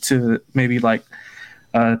relegated to maybe like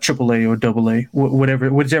AAA or AA,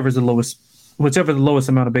 whichever the lowest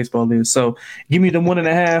amount of baseball is. So give me the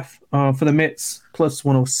 1.5 for the Mets plus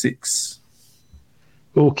 106.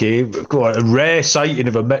 Okay, got a rare sighting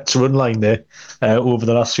of a Mets run line there over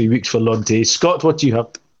the last 3 weeks for Lonte. Scott, what do you have?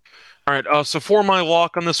 All right, so for my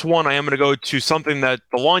lock on this one, I am going to go to something that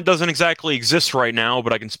the line doesn't exactly exist right now,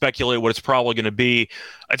 but I can speculate what it's probably going to be.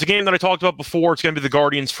 It's a game that I talked about before. It's going to be the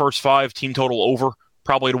Guardians' first 5, team total over,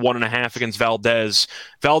 probably to 1.5 against Valdez.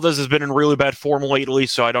 Valdez has been in really bad form lately,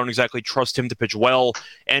 so I don't exactly trust him to pitch well.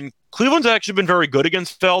 And Cleveland's actually been very good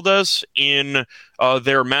against Valdez in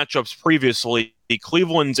their matchups previously.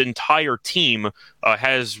 Cleveland's entire team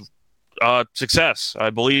has success. I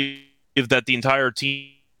believe that the entire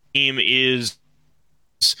team is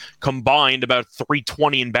combined about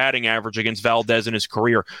 320 in batting average against Valdez in his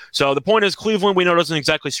career. So the point is, Cleveland, we know, doesn't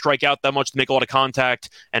exactly strike out that much to make a lot of contact,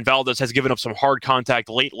 and Valdez has given up some hard contact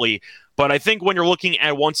lately. But I think when you're looking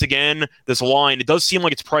at, once again, this line, it does seem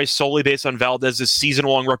like it's priced solely based on Valdez's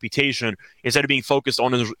season-long reputation instead of being focused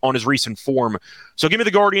on his recent form. So give me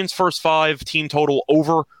the Guardians' first 5, team total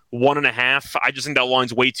over 1.5. I just think that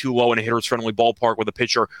line's way too low in a hitters-friendly ballpark with a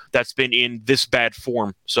pitcher that's been in this bad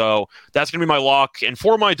form. So that's going to be my lock. And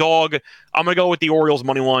for my dog, I'm going to go with the Orioles'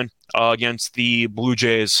 money line against the Blue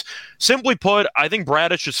Jays. Simply put, I think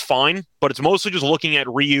Bradish is fine, but it's mostly just looking at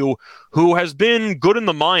Ryu, who has been good in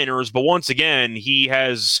the minors, but once again, he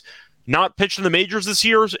has not pitched in the majors this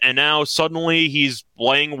year, and now suddenly he's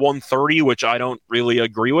laying 130, which I don't really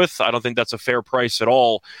agree with. I don't think that's a fair price at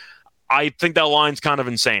all. I think that line's kind of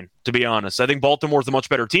insane, to be honest. I think Baltimore's a much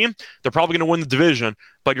better team. They're probably going to win the division,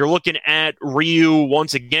 but you're looking at Ryu,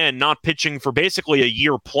 once again, not pitching for basically a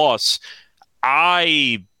year plus.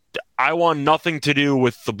 I want nothing to do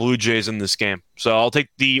with the Blue Jays in this game. So I'll take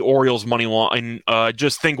the Orioles money line.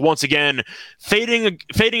 Just think, once again, fading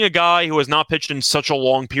a guy who has not pitched in such a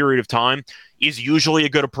long period of time is usually a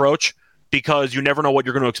good approach, because you never know what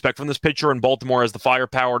you're going to expect from this pitcher, and Baltimore has the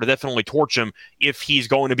firepower to definitely torch him if he's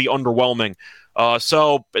going to be underwhelming.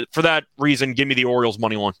 So for that reason, give me the Orioles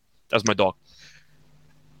money line as my dog.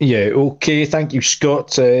 Yeah, okay. Thank you,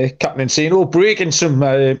 Scott. Captain Insano, breaking some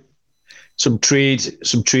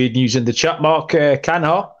trade news in the chat. Mark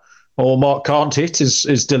Canhar, or Mark Can't Hit, as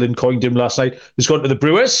Dylan coined him last night, has gone to the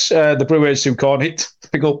Brewers. The Brewers who can't hit,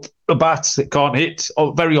 pick up the bats that can't hit.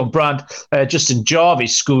 Very on brand. Justin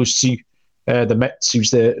Jarvis goes to the Mets,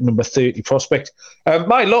 who's the number 30 prospect.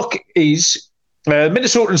 My lock is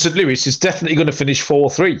Minnesota and St. Louis is definitely going to finish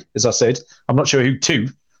 4-3, as I said. I'm not sure who to,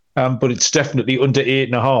 but it's definitely under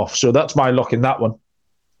 8.5. So that's my lock in that one.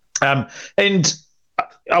 And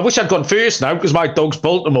I wish I'd gone first now, because my dog's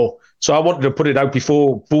Baltimore. So I wanted to put it out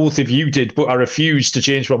before both of you did, but I refused to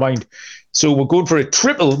change my mind. So we're going for a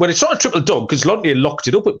triple. Well, it's not a triple dog, because Lonte locked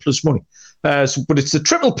it up at plus money. But it's the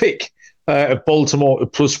triple pick of Baltimore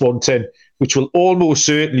at plus 110, which will almost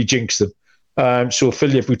certainly jinx them. So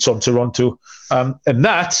fill your boots on Toronto. And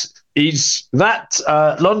that is that.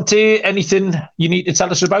 Lonte, anything you need to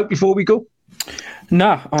tell us about before we go?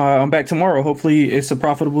 Nah, I'm back tomorrow. Hopefully it's a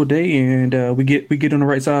profitable day, and we get on the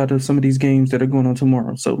right side of some of these games that are going on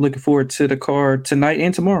tomorrow. So looking forward to the card tonight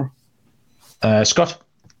and tomorrow. Scott?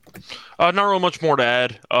 Not real much more to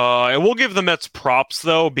add. I will give the Mets props,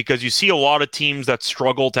 though, because you see a lot of teams that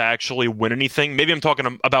struggle to actually win anything. Maybe I'm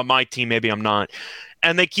talking about my team, maybe I'm not.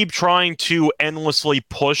 And they keep trying to endlessly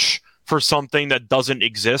push for something that doesn't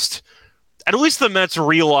exist. at least the Mets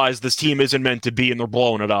realize this team isn't meant to be and they're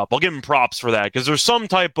blowing it up. I'll give them props for that because there's some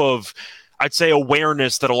type of, I'd say,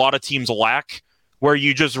 awareness that a lot of teams lack where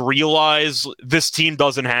you just realize this team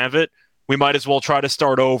doesn't have it. We might as well try to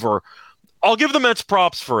start over. I'll give the Mets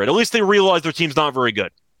props for it. At least they realize their team's not very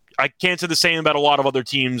good. I can't say the same about a lot of other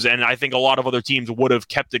teams, and I think a lot of other teams would have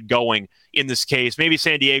kept it going in this case. Maybe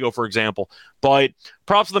San Diego, for example. But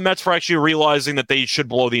props to the Mets for actually realizing that they should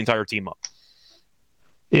blow the entire team up.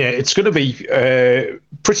 Yeah, it's going to be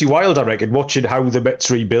pretty wild, I reckon, watching how the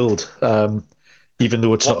Mets rebuild, even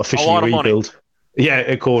though it's not officially a rebuild. Money. Yeah,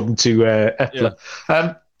 according to Epler.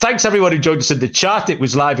 Yeah. Thanks, everyone who joined us in the chat. It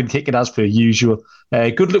was live and kicking as per usual.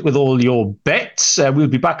 Good luck with all your bets. We'll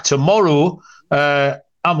be back tomorrow.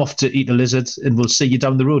 I'm off to eat a lizard, and we'll see you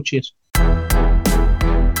down the road. Cheers.